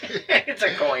 It's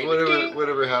a coin.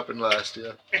 Whatever happened last,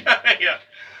 yeah. Yeah.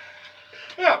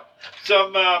 Yeah.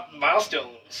 Some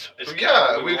milestones.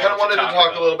 Yeah, we kind of wanted to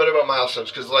talk about. a little bit about milestones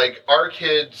because, like, our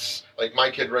kids, like my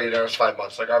kid right now is 5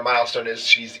 months. Like, our milestone is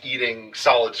she's eating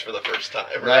solids for the first time,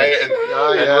 right? Nice. And,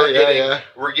 Oh, and yeah.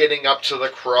 we're getting up to the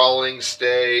crawling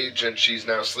stage, and she's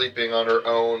now sleeping on her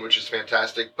own, which is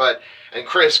fantastic. And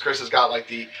Chris has got like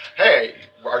the hey,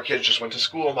 our kids just went to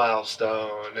school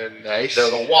milestone, and Nice.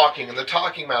 the walking and the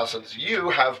talking milestones. You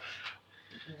have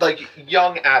like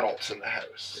young adults in the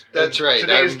house. That's In right.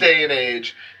 Today's I'm- day and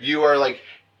age, you are like,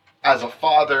 as a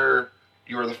father,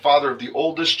 you are the father of the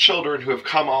oldest children who have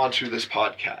come onto this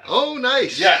podcast. Oh,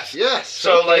 nice. Yes. Yes.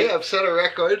 So, okay, like- I've set a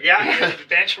record. Yeah,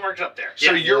 the benchmark's up there.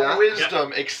 So Yeah. your Yeah.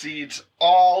 wisdom exceeds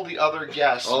all the other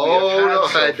guests. we have Oh, had no,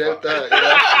 so I doubt far.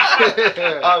 that.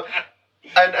 Yeah. Um,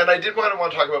 And I did want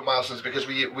to talk about milestones because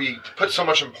we put so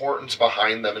much importance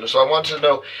behind them, and so I wanted to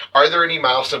know: are there any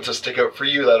milestones that stick out for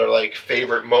you that are like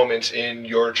favorite moments in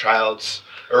your child's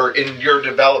or in your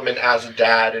development as a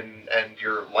dad and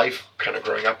your life, kind of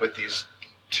growing up with these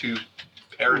two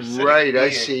parasitic Right, I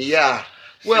beings? see. Yeah.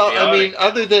 Well, I mean, Symbiotic.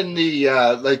 other than the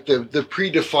like the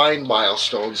predefined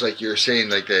milestones, like you're saying,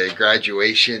 like the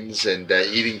graduations and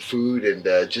eating food and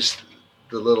just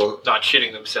the little Not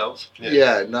shitting themselves.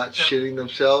 yeah, not shitting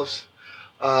themselves.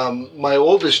 My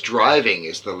oldest driving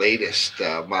is the latest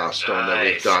milestone that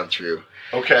we've Nice. gone through,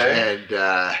 Okay.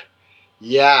 and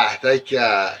yeah, like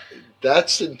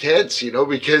that's intense, you know,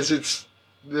 because it's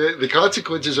the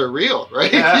consequences are real,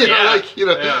 right? Yeah. you know, Yeah. like you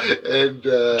know, Yeah. and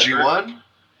G1.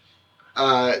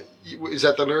 is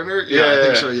that the learner? Yeah, I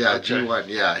think yeah, so. Yeah, okay.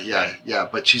 G1. Yeah.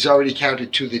 But she's already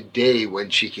counted to the day when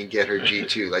she can get her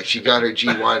G2. Like she got her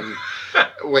G1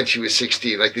 when she was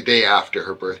 16, like the day after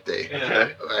her birthday,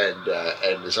 Okay.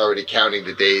 and is already counting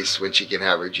the days when she can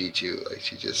have her G2. Like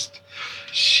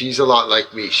she's a lot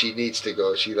like me. She needs to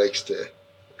go. She likes to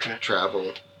Okay.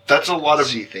 travel, That's a lot of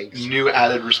see things. new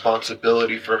added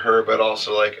responsibility for her, but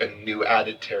also like a new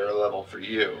added terror level for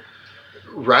you.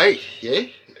 Right? Yeah.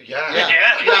 Yeah.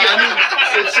 Yeah.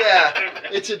 I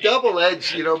mean, it's a double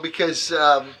edge, you know, because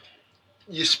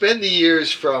you spend the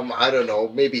years from I don't know,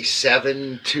 maybe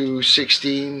 7 to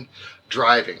 16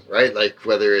 driving, right? Like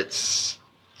whether it's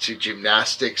to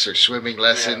gymnastics or swimming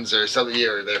lessons or something,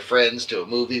 or their friends to a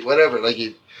movie, whatever. Like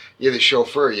you're the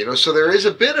chauffeur, you know. So there is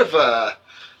a bit of a,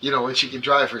 you know, when she can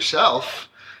drive herself,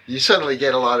 you suddenly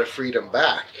get a lot of freedom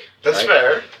back. That's right?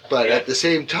 fair. But Yeah. at the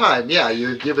same time, yeah,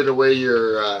 you're giving away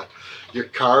your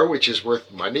car, which is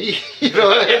worth money, you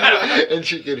know, and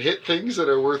she can hit things that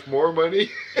are worth more money.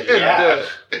 Yeah.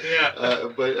 And, Yeah.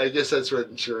 but I guess that's what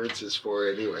insurance is for,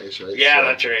 anyways, right? Yeah, So-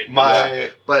 that's right. My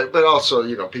But also,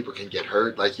 you know, people can get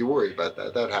hurt. Like you worry about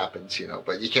that. That happens, you know,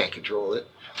 but you can't control it.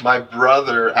 My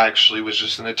brother actually was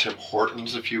just in a Tim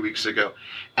Hortons a few weeks ago,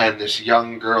 and this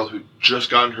young girl who just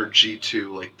gotten her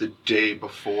G2 like the day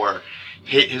before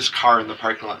hit his car in the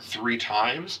parking lot 3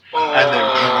 times and then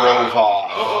drove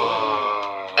off.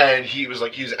 Oh. And he was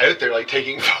like, he's out there like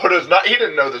taking photos. Not he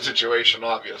didn't know the situation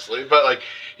obviously, but like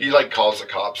he like calls the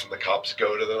cops and the cops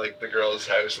go to the girl's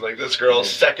house and like this girl's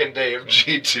second day of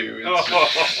G2.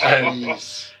 And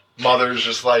Jeez. mother's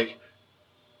just like,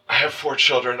 I have 4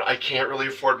 children. I can't really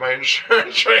afford my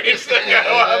insurance rates.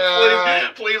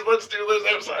 Please, let's do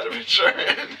this outside of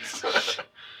insurance.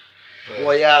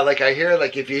 Well, yeah, like I hear,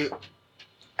 like if you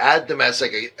add them as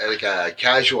like a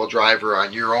casual driver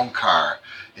on your own car,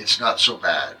 it's not so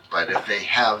bad. But if they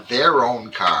have their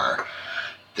own car,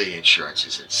 the insurance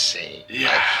is insane. Yeah.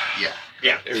 Like, yeah.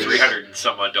 Yeah, It is. $300 and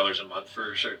some odd dollars a month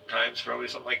for certain times, probably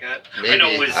something like that. Maybe. I know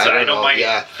it was. I don't I know know. my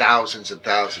Yeah, thousands and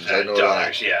thousands. I know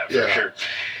dollars. that. Yeah, for Yeah. sure.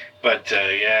 But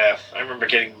yeah, I remember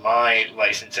getting my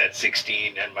license at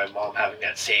 16, and my mom having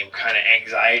that same kind of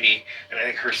anxiety. And I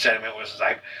think her sentiment was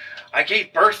like, "I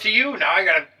gave birth to you. Now I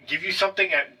gotta give you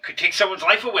something that could take someone's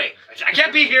life away. I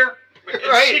can't be here."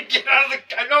 Right. Get out of the.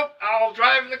 No, I'll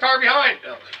drive in the car behind.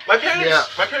 My parents, Yeah.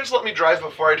 my parents let me drive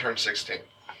before I turned 16.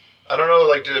 I don't know,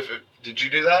 like, did you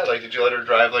do that? Like, did you let her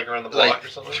drive like around the block Like or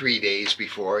something? 3 days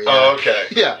before. Yeah. Oh, okay.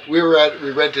 Yeah, we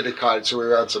rented a cottage, so we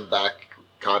were on some back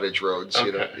cottage roads.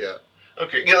 You know. Okay. Yeah.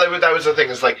 Okay, yeah, that was the thing.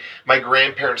 Is like my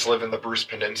grandparents live in the Bruce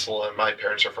Peninsula, and my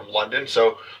parents are from London,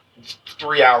 so it's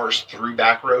 3 hours through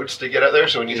back roads to get out there.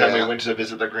 So anytime Yeah. we went to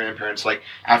visit their grandparents, like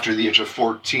after the age of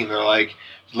 14, they're like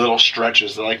little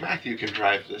stretches. They're like, Matthew can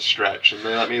drive this stretch, and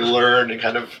they let me learn and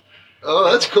kind of.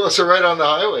 Oh, that's cool. So right on the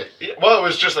highway. Yeah, well, it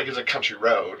was just like it's a country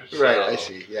road. So, Right. I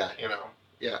see. Yeah. You know.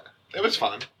 Yeah. It was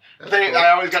fun. That's They, cool. I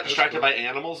always got That's distracted cool. by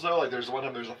animals though. Like there's one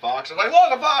time there's a fox. I'm like,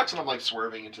 look, a fox, and I'm like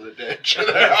swerving into the ditch. Don't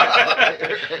Yeah,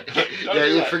 do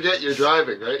you that. forget you're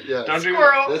driving, right? Yeah. Don't do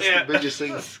Squirrel. That's Yeah. the biggest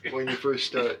thing when you first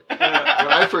start. When that.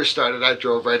 I first started, I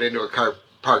drove right into a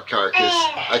parked car because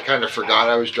I kind of forgot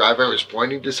I was driving. I was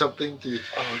pointing to something to,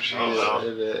 Oh jeez. Oh,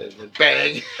 and then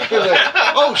bang. And like,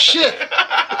 oh shit!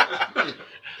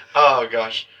 Oh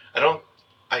gosh, I know.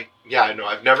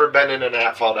 I've never been in an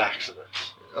at-fault accident.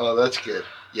 Oh, that's good.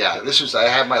 Yeah, I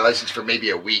had my license for maybe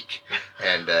a week,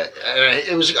 and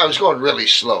I was going really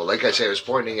slow. Like I say, I was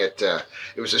pointing at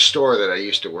it was a store that I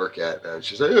used to work at. And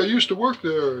she said, "Hey, I used to work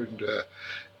there,"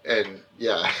 and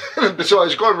yeah, so I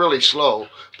was going really slow,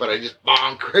 but I just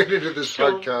bonked right into this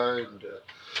parked car. And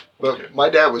but Okay. my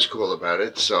dad was cool about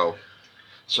it, so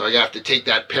I have to take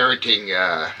that parenting,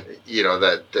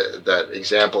 that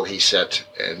example he set,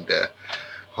 and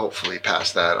hopefully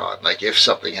pass that on. Like if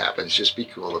something happens, just be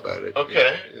cool about it.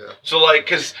 Okay. Yeah. So like,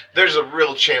 cause there's a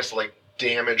real chance to like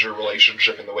damage your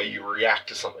relationship in the way you react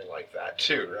to something like that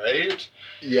too, right?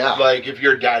 Yeah. Like if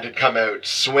your dad had come out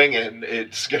swinging,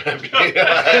 it's gonna be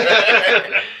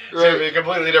it's gonna be a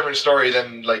completely different story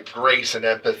than like grace and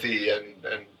empathy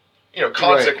and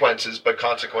consequences, but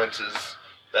consequences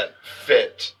that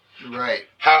fit. Right.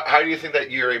 How do you think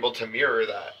that you're able to mirror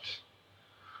that?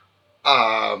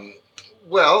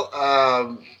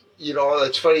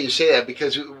 It's funny you say that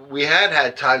because we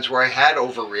had times where I had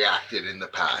overreacted in the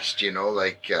past,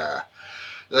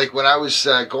 like when I was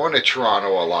going to Toronto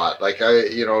a lot,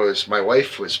 my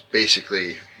wife was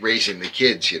basically raising the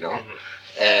kids,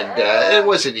 and it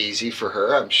wasn't easy for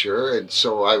her, I'm sure. And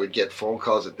so I would get phone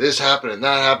calls that this happened and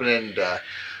that happened. And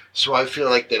so I feel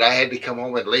like that I had to come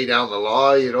home and lay down the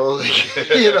law, you be good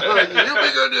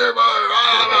dear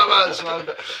boy. So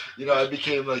I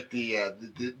became like the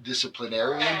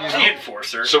disciplinarian, The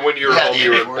enforcer. So when you were home, the you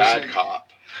were a enforcer. bad cop.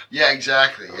 Yeah,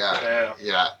 exactly.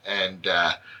 Yeah. And,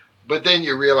 but then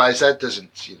you realize that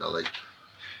doesn't,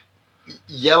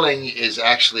 yelling is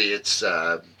actually,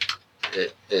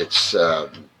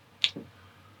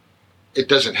 it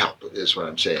doesn't help, is what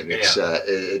I'm saying.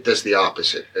 It does the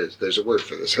opposite. There's a word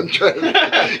for this. I'm trying to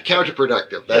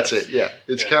counterproductive. That's it. Yeah,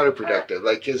 it's counterproductive.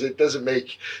 Like, because it doesn't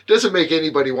make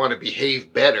anybody want to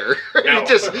behave better. No.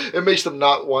 It makes them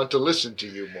not want to listen to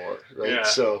you more, right? Yeah.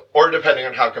 So, Or depending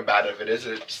on how combative it is,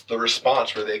 it's the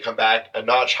response where they come back a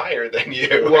notch higher than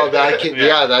you. well, that can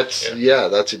that's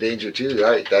a danger too,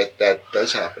 right? That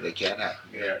does happen. It can happen.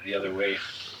 Yeah, the other way.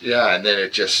 Yeah, and then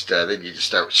it just then you just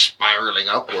start spiraling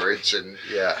upwards, and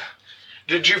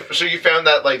So you found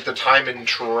that like the time in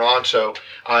Toronto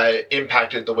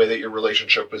impacted the way that your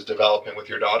relationship was developing with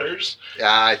your daughters?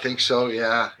 Yeah, I think so.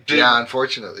 Yeah,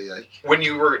 unfortunately, like when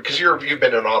you were, because you've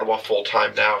been in Ottawa full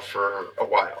time now for a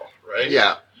while, right?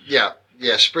 Yeah.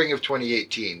 Spring of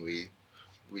 2018,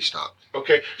 we stopped.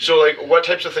 Okay, so like, what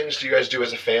types of things do you guys do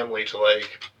as a family to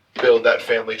like build that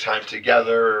family time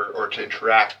together or to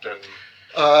interact and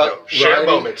share riding,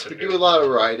 moments? We do a lot of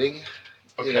riding.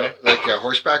 Okay. Like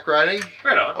horseback riding.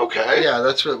 Right on. Okay. Yeah,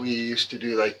 that's what we used to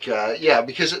do. Like,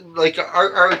 because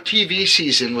our TV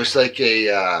season was like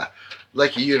a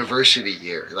university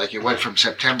year. Like it went from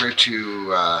September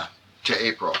to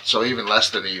April, so even less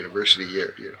than a university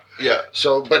year. Yeah.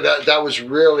 So, but that was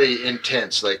really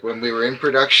intense. Like when we were in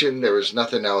production, there was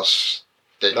nothing else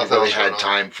that you really had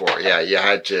time for. Yeah, you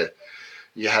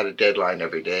had a deadline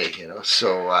every day.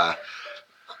 So.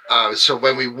 So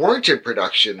when we weren't in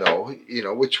production, though,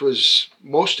 which was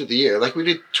most of the year, like we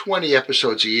did 20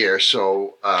 episodes a year.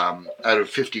 So out of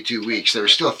 52 weeks, there were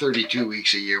still 32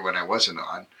 weeks a year when I wasn't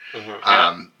on.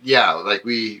 Mm-hmm. Like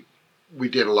we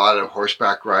did a lot of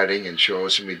horseback riding and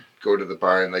shows, and we'd go to the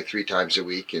barn like 3 times a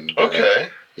week. And okay.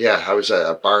 I was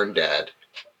a barn dad.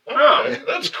 Oh,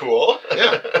 that's cool.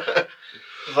 Yeah.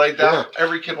 Like that,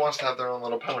 every kid wants to have their own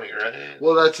little pony, right?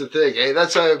 Well, that's the thing. Hey,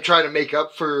 that's how I'm trying to make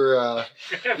up for,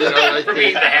 for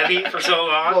being the heavy for so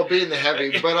long. Well, being the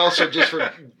heavy, but also just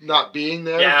for not being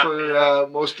there for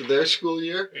most of their school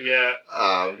year. Yeah.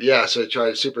 So I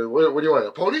tried super. What do you want?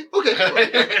 A pony? Okay,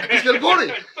 he's got a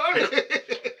pony.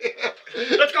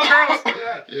 Let's go, girls.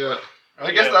 Yeah.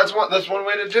 I guess that's one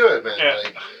way to do it, man. Yeah.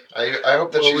 Like, I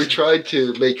hope that we tried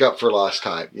to make up for lost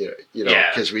time, because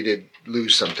Yeah. we did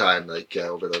lose some time,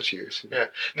 over those years. Yeah.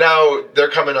 Now they're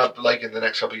coming up, like in the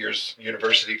next couple of years,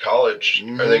 university, college.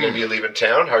 Are they going to be leaving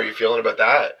town? How are you feeling about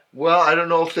that? Well, I don't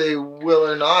know if they will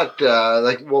or not.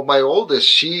 My oldest,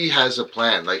 she has a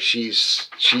plan. Like she's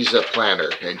a planner,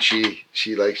 and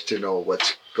she likes to know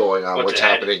what's going on, what's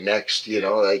happening next.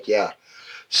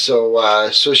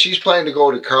 So she's planning to go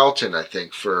to Carleton, I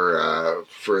think, for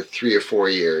 3 or 4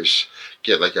 years,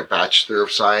 get like a Bachelor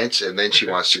of Science, and then she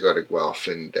wants to go to Guelph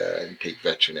and take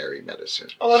veterinary medicine.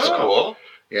 Oh, that's cool.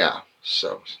 Yeah.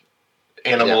 So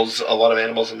animals, a lot of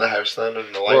animals in the house then,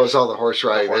 and the life. Well, it's all the horse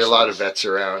riding. There are a lot of horses. vets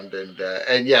around,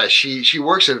 and she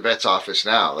works at a vet's office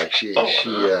now. Like she in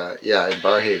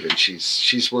Barhaven.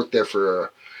 She's worked there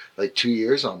for like 2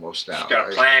 years almost now. She's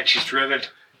got a plan. She's driven.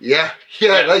 Yeah,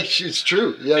 like it's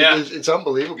true. Yeah. It's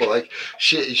unbelievable. Like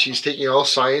she's taking all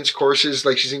science courses.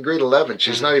 Like she's in grade 11.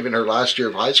 She's not even her last year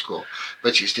of high school,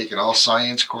 but she's taking all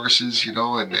science courses,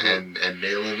 and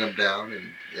nailing them down.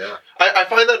 And yeah, I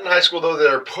find that in high school though,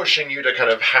 they're pushing you to kind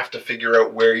of have to figure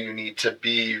out where you need to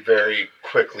be very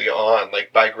quickly on.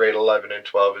 Like by grade 11 and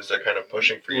 12, is they're kind of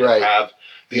pushing for you to have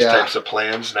these types of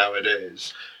plans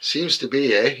nowadays. Seems to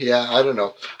be, eh? Yeah, I don't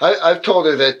know. I've told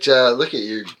her that look at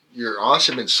you. You're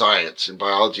awesome in science and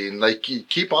biology, and like you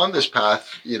keep on this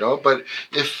path, but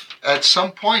if at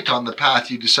some point on the path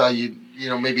you decide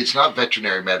maybe it's not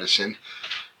veterinary medicine,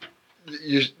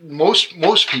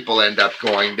 most people end up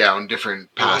going down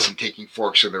different paths and taking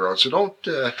forks in the road. So don't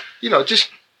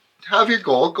just have your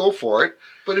goal, go for it.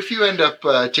 But if you end up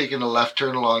taking a left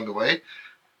turn along the way,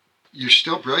 you're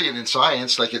still brilliant in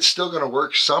science. Like, it's still going to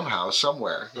work somehow,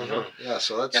 somewhere. You know? Yeah,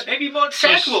 so that's... maybe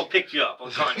Monsanto will pick you up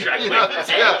on contract.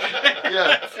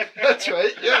 yeah, that's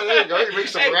right. Yeah, there you go. You make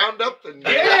some Roundup and...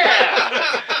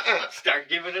 Yeah! Start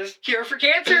giving us cure for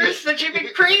cancers that you've been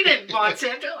creating,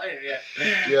 Monsanto.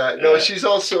 Yeah, no, she's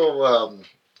also,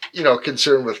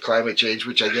 concerned with climate change,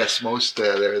 which I guess most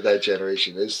that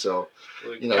generation is, so...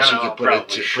 she could put it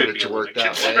to work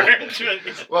that way.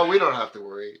 Well, we don't have to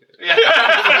worry. Yeah.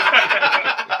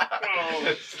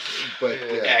 But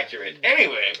accurate.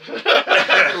 Anyway.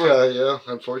 Well, yeah,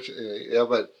 unfortunately, yeah,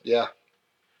 but yeah.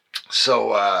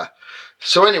 So,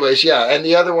 anyways, yeah, and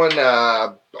the other one,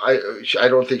 I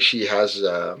don't think she has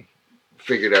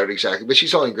figured out exactly, but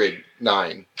she's only in grade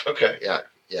 9. Okay.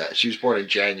 Yeah, she was born in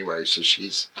January, so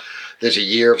there's a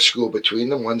year of school between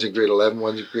them. One's in grade 11,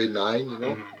 one's in grade 9. You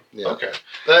know. Mm-hmm. Yeah. Okay.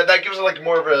 That gives it like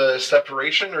more of a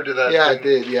separation, or did that? Yeah, it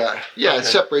did. Yeah, Okay. It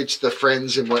separates the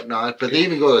friends and whatnot. But they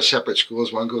even go to separate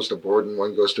schools. One goes to Borden,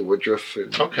 one goes to Woodruff.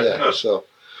 And, Okay. Yeah, so,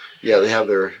 yeah, they have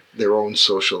their own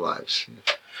social lives.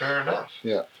 Fair enough.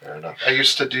 Yeah. Fair enough. I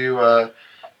used to do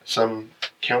some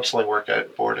counseling work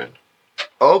at Borden.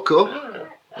 Oh, cool. Yeah.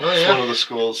 Oh, It's yeah. one of the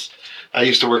schools. I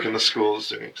used to work in the schools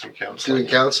doing some counseling. Doing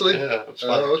counseling? Yeah, it's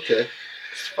fun. Oh, okay.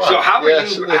 It's fun. So how are Yeah, you,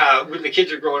 so when the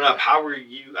kids are growing up, how are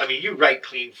you, I mean, you write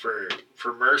clean for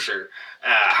Mercer.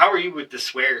 How are you with the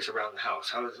swears around the house?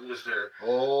 How was there?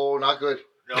 Oh, not good.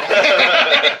 No?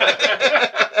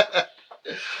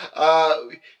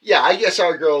 Yeah, I guess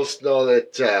our girls know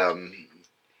that,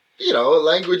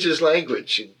 language is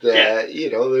language. And,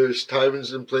 there's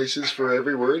times and places for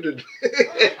every word. And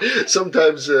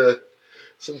sometimes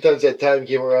that time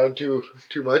came around too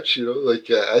much,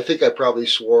 I think I probably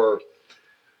swore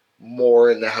more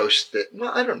in the house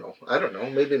I don't know.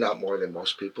 Maybe not more than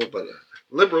most people, but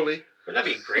liberally. Wouldn't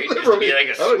that be great? Just to be like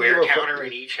a swear counter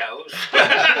in each house.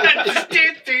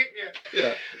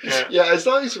 Yeah, as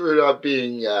long as we're not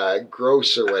being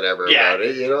gross or whatever about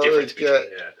it, difference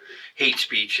between hate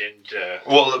speech and...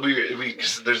 Well, we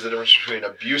 'cause there's the difference between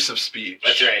abusive speech.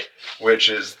 That's right. Which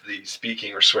is the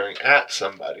speaking or swearing at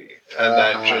somebody, and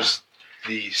then just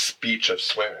the speech of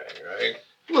swearing, right?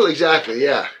 Well, exactly,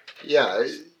 yeah.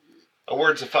 A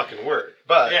word's a fucking word,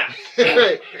 but Yeah.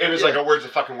 Right. it is like a word's a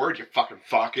fucking word. You fucking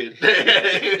fuck it.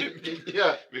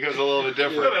 Yeah. Becomes a little bit A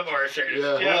different. little bit more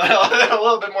assertive. Yeah. A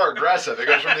little bit more aggressive. It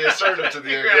goes from the assertive to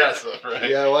the aggressive, right?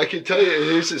 Yeah, well, I can tell you,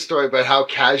 here's a story about how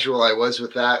casual I was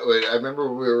with that. I remember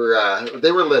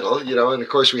they were little, and of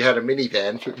course we had a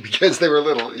minivan because they were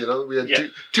little, we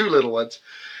had two little ones.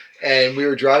 And we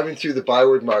were driving through the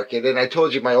Byward Market, and I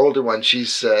told you my older one,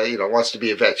 she's, wants to be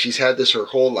a vet. She's had this her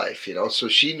whole life, so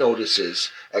she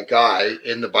notices a guy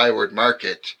in the Byward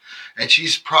Market, and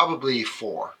she's probably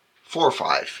 4 or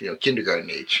 5,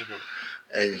 kindergarten age.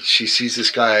 Mm-hmm. And she sees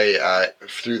this guy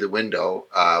through the window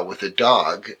with a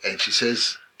dog, and she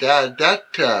says, "Dad,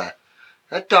 that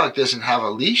dog doesn't have a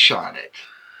leash on it."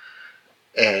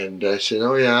 And I said,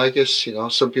 "Oh yeah, I guess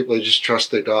some people just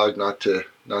trust their dog not to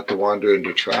wander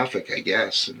into traffic, I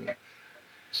guess." And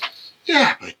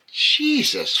yeah, but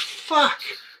Jesus fuck.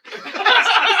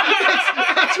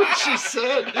 That's what she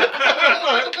said.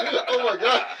 Oh my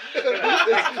God,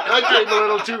 that came a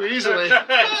little too easily.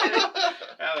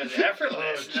 That was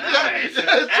effortless. Nice. Yeah,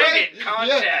 I right. get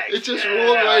contact. Yeah, it just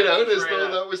rolled right out as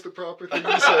though that was the proper thing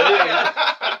to say.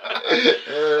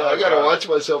 I gotta watch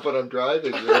myself when I'm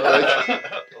driving. Love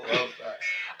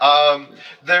that.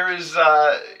 There is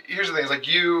here's the thing: is like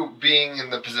you being in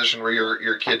the position where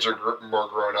your kids are more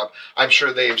grown up. I'm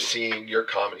sure they've seen your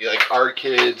comedy. Like our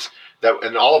kids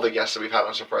and all the guests that we've had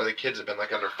on so far, the kids have been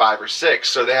like under 5 or 6,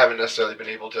 so they haven't necessarily been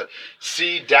able to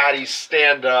see Daddy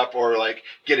stand up or like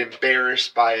get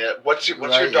embarrassed by it. What's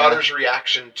your daughter's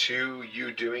reaction to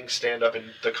you doing stand up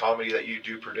and the comedy that you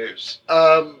do produce?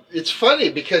 It's funny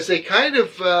because they kind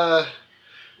of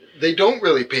they don't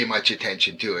really pay much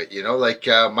attention to it, Like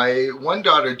my one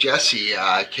daughter Jessie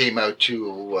came out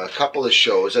to a couple of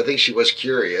shows. I think she was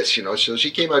curious, so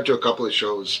she came out to a couple of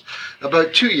shows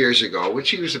about 2 years ago when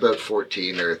she was about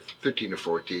 14 or 13 or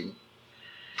 14.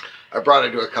 I brought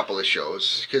her to a couple of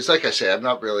shows because, like I say, I'm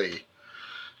not really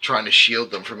trying to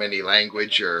shield them from any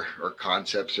language or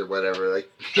concepts or whatever. Like,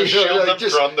 just shield them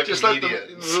from the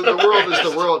comedians. The world is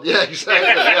the world. Yeah, exactly.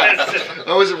 Yeah.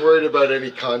 I wasn't worried about any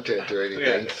content or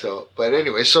anything. Yeah. So, but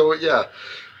anyway, yeah,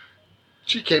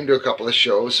 she came to a couple of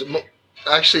shows.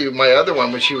 Actually, my other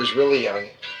one when she was really young.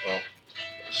 Well,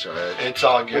 So It's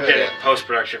all We'll good. get it in post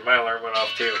production. My alarm went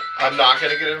off too. I'm not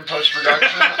gonna get it in post production.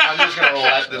 I'm just gonna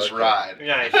let this Okay. ride.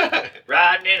 Nice.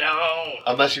 Riding it home.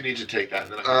 Unless you need to take that.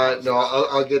 Then I can no,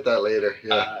 I'll get that later.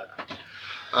 Yeah.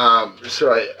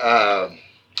 Sorry. I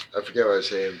forget what I was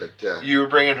saying, but. You were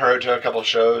bringing her out to a couple of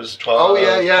shows. 12, Oh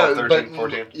yeah, 12, 13, but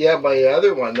 14. yeah, my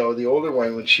other one though, the older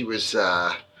one, when she was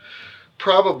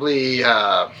probably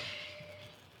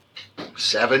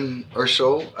 7 or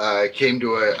so, came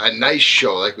to a nice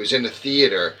show. Like it was in a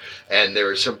theater, and there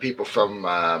were some people from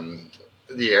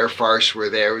the Air Force were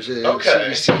there. It was a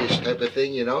Okay. CBC-ish type of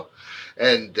thing,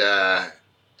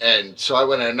 and so I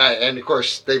went and of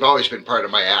course they've always been part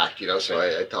of my act, so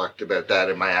I talked about that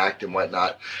in my act and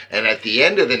whatnot. And at the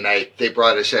end of the night, they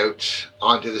brought us out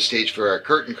onto the stage for our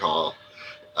curtain call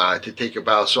to take a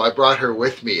bow. So I brought her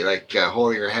with me, like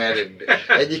holding her hand,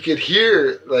 and you could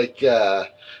hear like a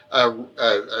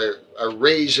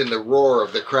raise in the roar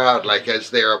of the crowd, like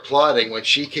as they're applauding when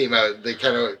she came out. They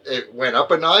kind of it went up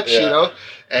a notch, Yeah.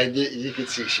 and you could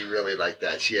see she really liked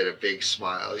that. She had a big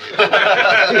smile.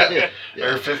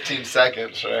 Or 15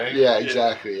 seconds, right? Yeah,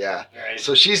 exactly. Yeah. Nice.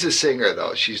 So she's a singer,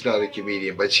 though. She's not a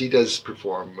comedian, but she does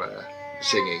perform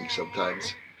singing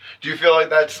sometimes. Do you feel like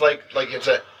that's like it's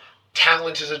a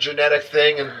talent is a genetic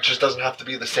thing and just doesn't have to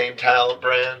be the same talent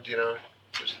brand?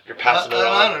 Just, you're passing it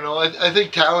I on. don't know. I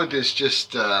think talent is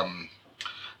just a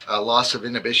loss of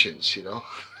inhibitions.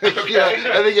 Okay.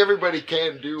 I think everybody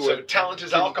can do So what. talent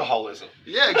is alcoholism.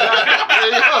 Yeah,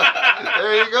 exactly.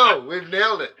 There you go. We've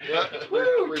nailed it. Yeah.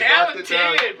 Woo, We've locked it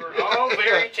down. talented. We're all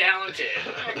very talented.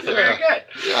 Very good.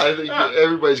 Yeah, I think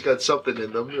everybody's got something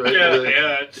in them, right?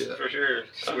 Yeah, it's Yeah. for sure.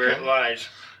 It's where it lies.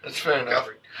 That's fair enough.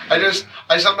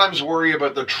 I sometimes worry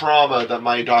about the trauma that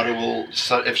my daughter will,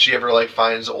 if she ever like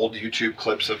finds old YouTube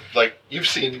clips of like you've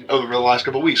seen over the last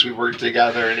couple of weeks we've worked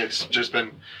together and it's just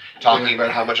been talking about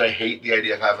how much I hate the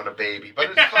idea of having a baby, but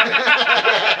it's fun.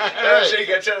 And she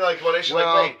gets in like one day she's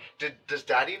Well- like, wait, does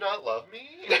Daddy not love me?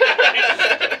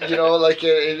 Like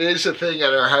it is a thing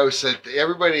at our house that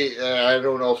everybody. I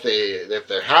don't know if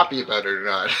they're happy about it or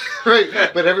not,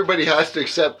 right? But everybody has to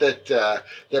accept that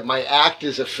that my act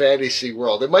is a fantasy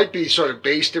world. It might be sort of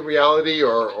based in reality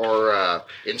or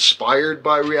inspired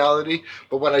by reality.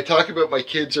 But when I talk about my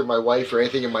kids or my wife or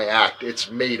anything in my act,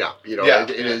 it's made up. Yeah. It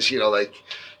is.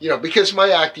 Because my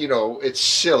act, it's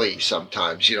silly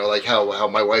sometimes. Like how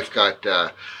my wife got.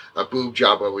 A boob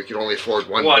job, but we can only afford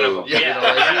one One of boob. them,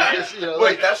 yeah.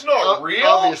 Wait, that's not real.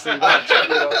 Obviously not.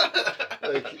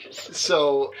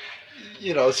 So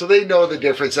they know the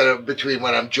difference between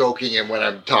when I'm joking and when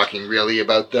I'm talking really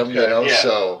about them.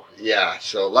 Okay, yeah.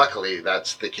 So luckily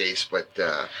that's the case. But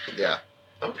yeah.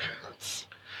 Okay,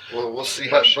 we'll see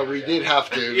how. But we did have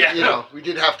to, Yeah. we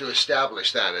did have to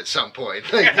establish that at some point.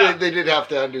 Like they did have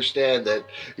to understand that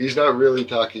he's not really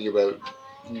talking about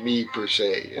me per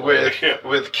se.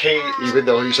 With Kate. Even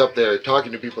though he's up there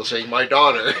talking to people saying my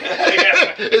daughter,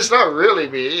 it's not really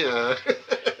me.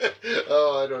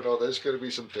 Oh, I don't know. There's going to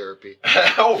be some therapy.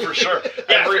 Oh, for sure.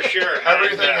 Yeah, for sure.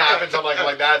 Everything Yeah. happens. I'm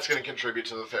like that's going to contribute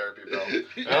to the therapy bill. And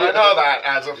I know that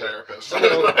as a therapist.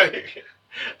 Like,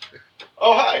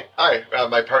 oh, hi.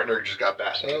 My partner just got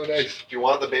back. Oh, nice. Do you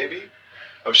want the baby?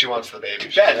 Oh, she wants the baby.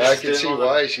 Yeah, I can see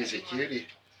why. She's a cutie.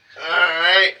 All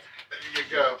right, there you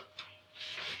go.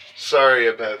 Sorry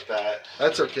about that.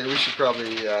 That's okay. We should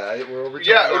probably. We're over time.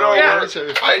 Yeah, now, no, right? we're-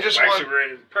 So- I just Actually, want. we're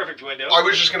in perfect window. I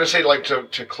was just gonna say, like,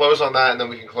 to close on that, and then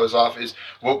we can close off. Is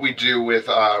what we do with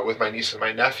my niece and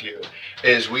my nephew.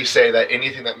 Is we say that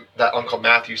anything that Uncle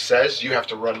Matthew says, you have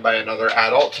to run by another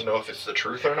adult to know if it's the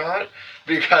truth or not.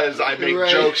 Because I make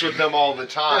Right. jokes with them all the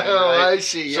time. Oh, right? I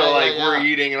see. So Yeah, like yeah, we're yeah.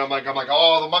 eating, and I'm like,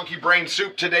 oh, the monkey brain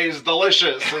soup today is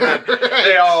delicious, and then Right.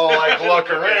 they all like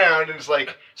look around, and it's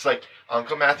like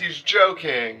Uncle Matthew's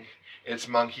joking. It's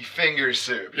monkey finger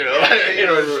soup, but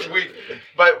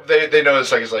they know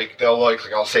it's like they'll like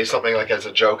I'll say something like as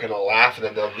a joke and I'll laugh, and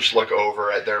then they'll just look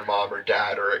over at their mom or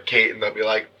dad or at Kate, and they'll be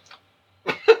like,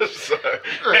 so, I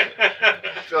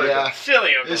feel like Yeah.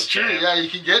 Silly Uncle It's true. Sam. Yeah, you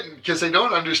can get because they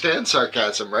don't understand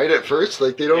sarcasm, right? At first,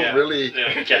 like they don't Yeah. really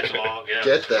Yeah, catch along. Yeah.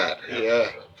 get that. Yeah.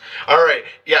 All right,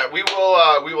 yeah, we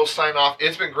will sign off.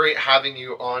 It's been great having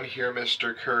you on here,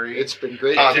 Mr. Curry. It's been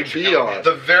great Um, to be on.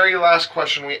 The very last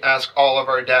question we ask all of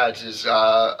our dads is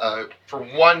for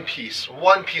one piece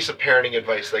of parenting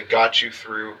advice that got you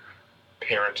through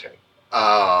parenting.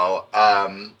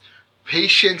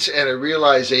 Patience and a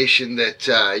realization that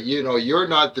you're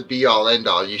not the be all end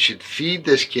all. You should feed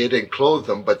this kid and clothe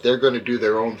them, but they're going to do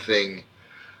their own thing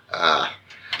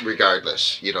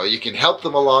regardless. You can help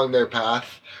them along their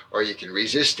path, or you can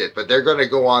resist it, but they're going to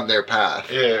go on their path.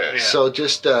 Yeah. So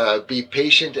just be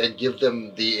patient and give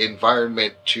them the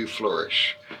environment to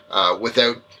flourish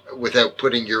without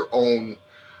putting your own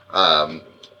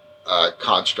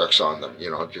constructs on them.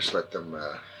 Just let them,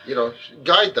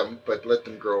 guide them, but let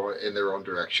them grow in their own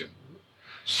direction.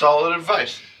 Solid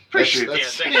advice. Appreciate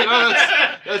That's,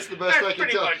 that. that's the best I can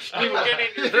pretty tell. much. You will get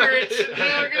interference.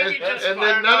 You're gonna be just And fine.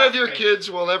 then none of your kids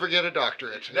will ever get a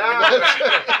doctorate. No.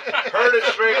 Heard it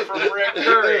straight from Rick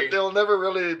Curry. They'll never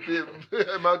really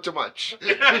amount to much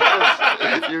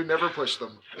because you never push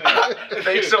them.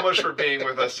 Thanks so much for being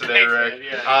with us today, Thanks, Rick. man,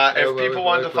 yeah. If My people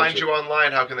wanted to find pleasure. you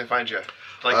online, how can they find you?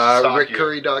 Like to stalk you.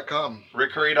 RickCurry.com.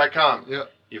 RickCurry.com. Yeah.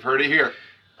 You've heard it here.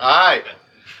 All right.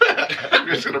 I'm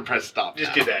just going to press stop.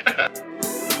 Just now. do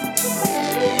that.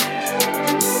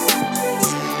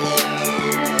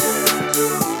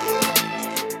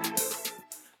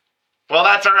 Well,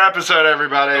 that's our episode,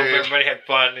 everybody. Hope everybody had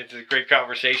fun. It's a great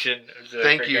conversation. It was a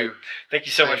Thank great you. night. Thank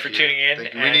you so much for Thank you. tuning in.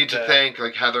 Thank you. We need to thank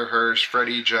Heather Hirsch,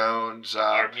 Freddie Jones,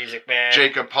 our music man.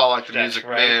 Jacob Pollock, the That's music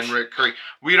right. man, Rick Curry.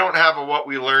 We don't have a what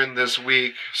we learned this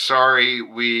week. Sorry,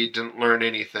 we didn't learn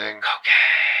anything. Okay.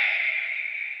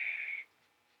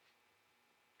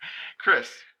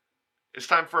 Chris, it's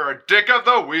time for our Dick of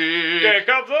the Week. Dick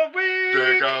of the week.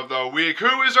 Dick of the Week.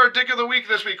 Who is our Dick of the Week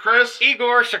this week, Chris?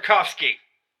 Igor Sarkovsky.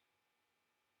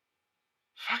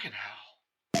 Fucking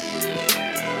hell.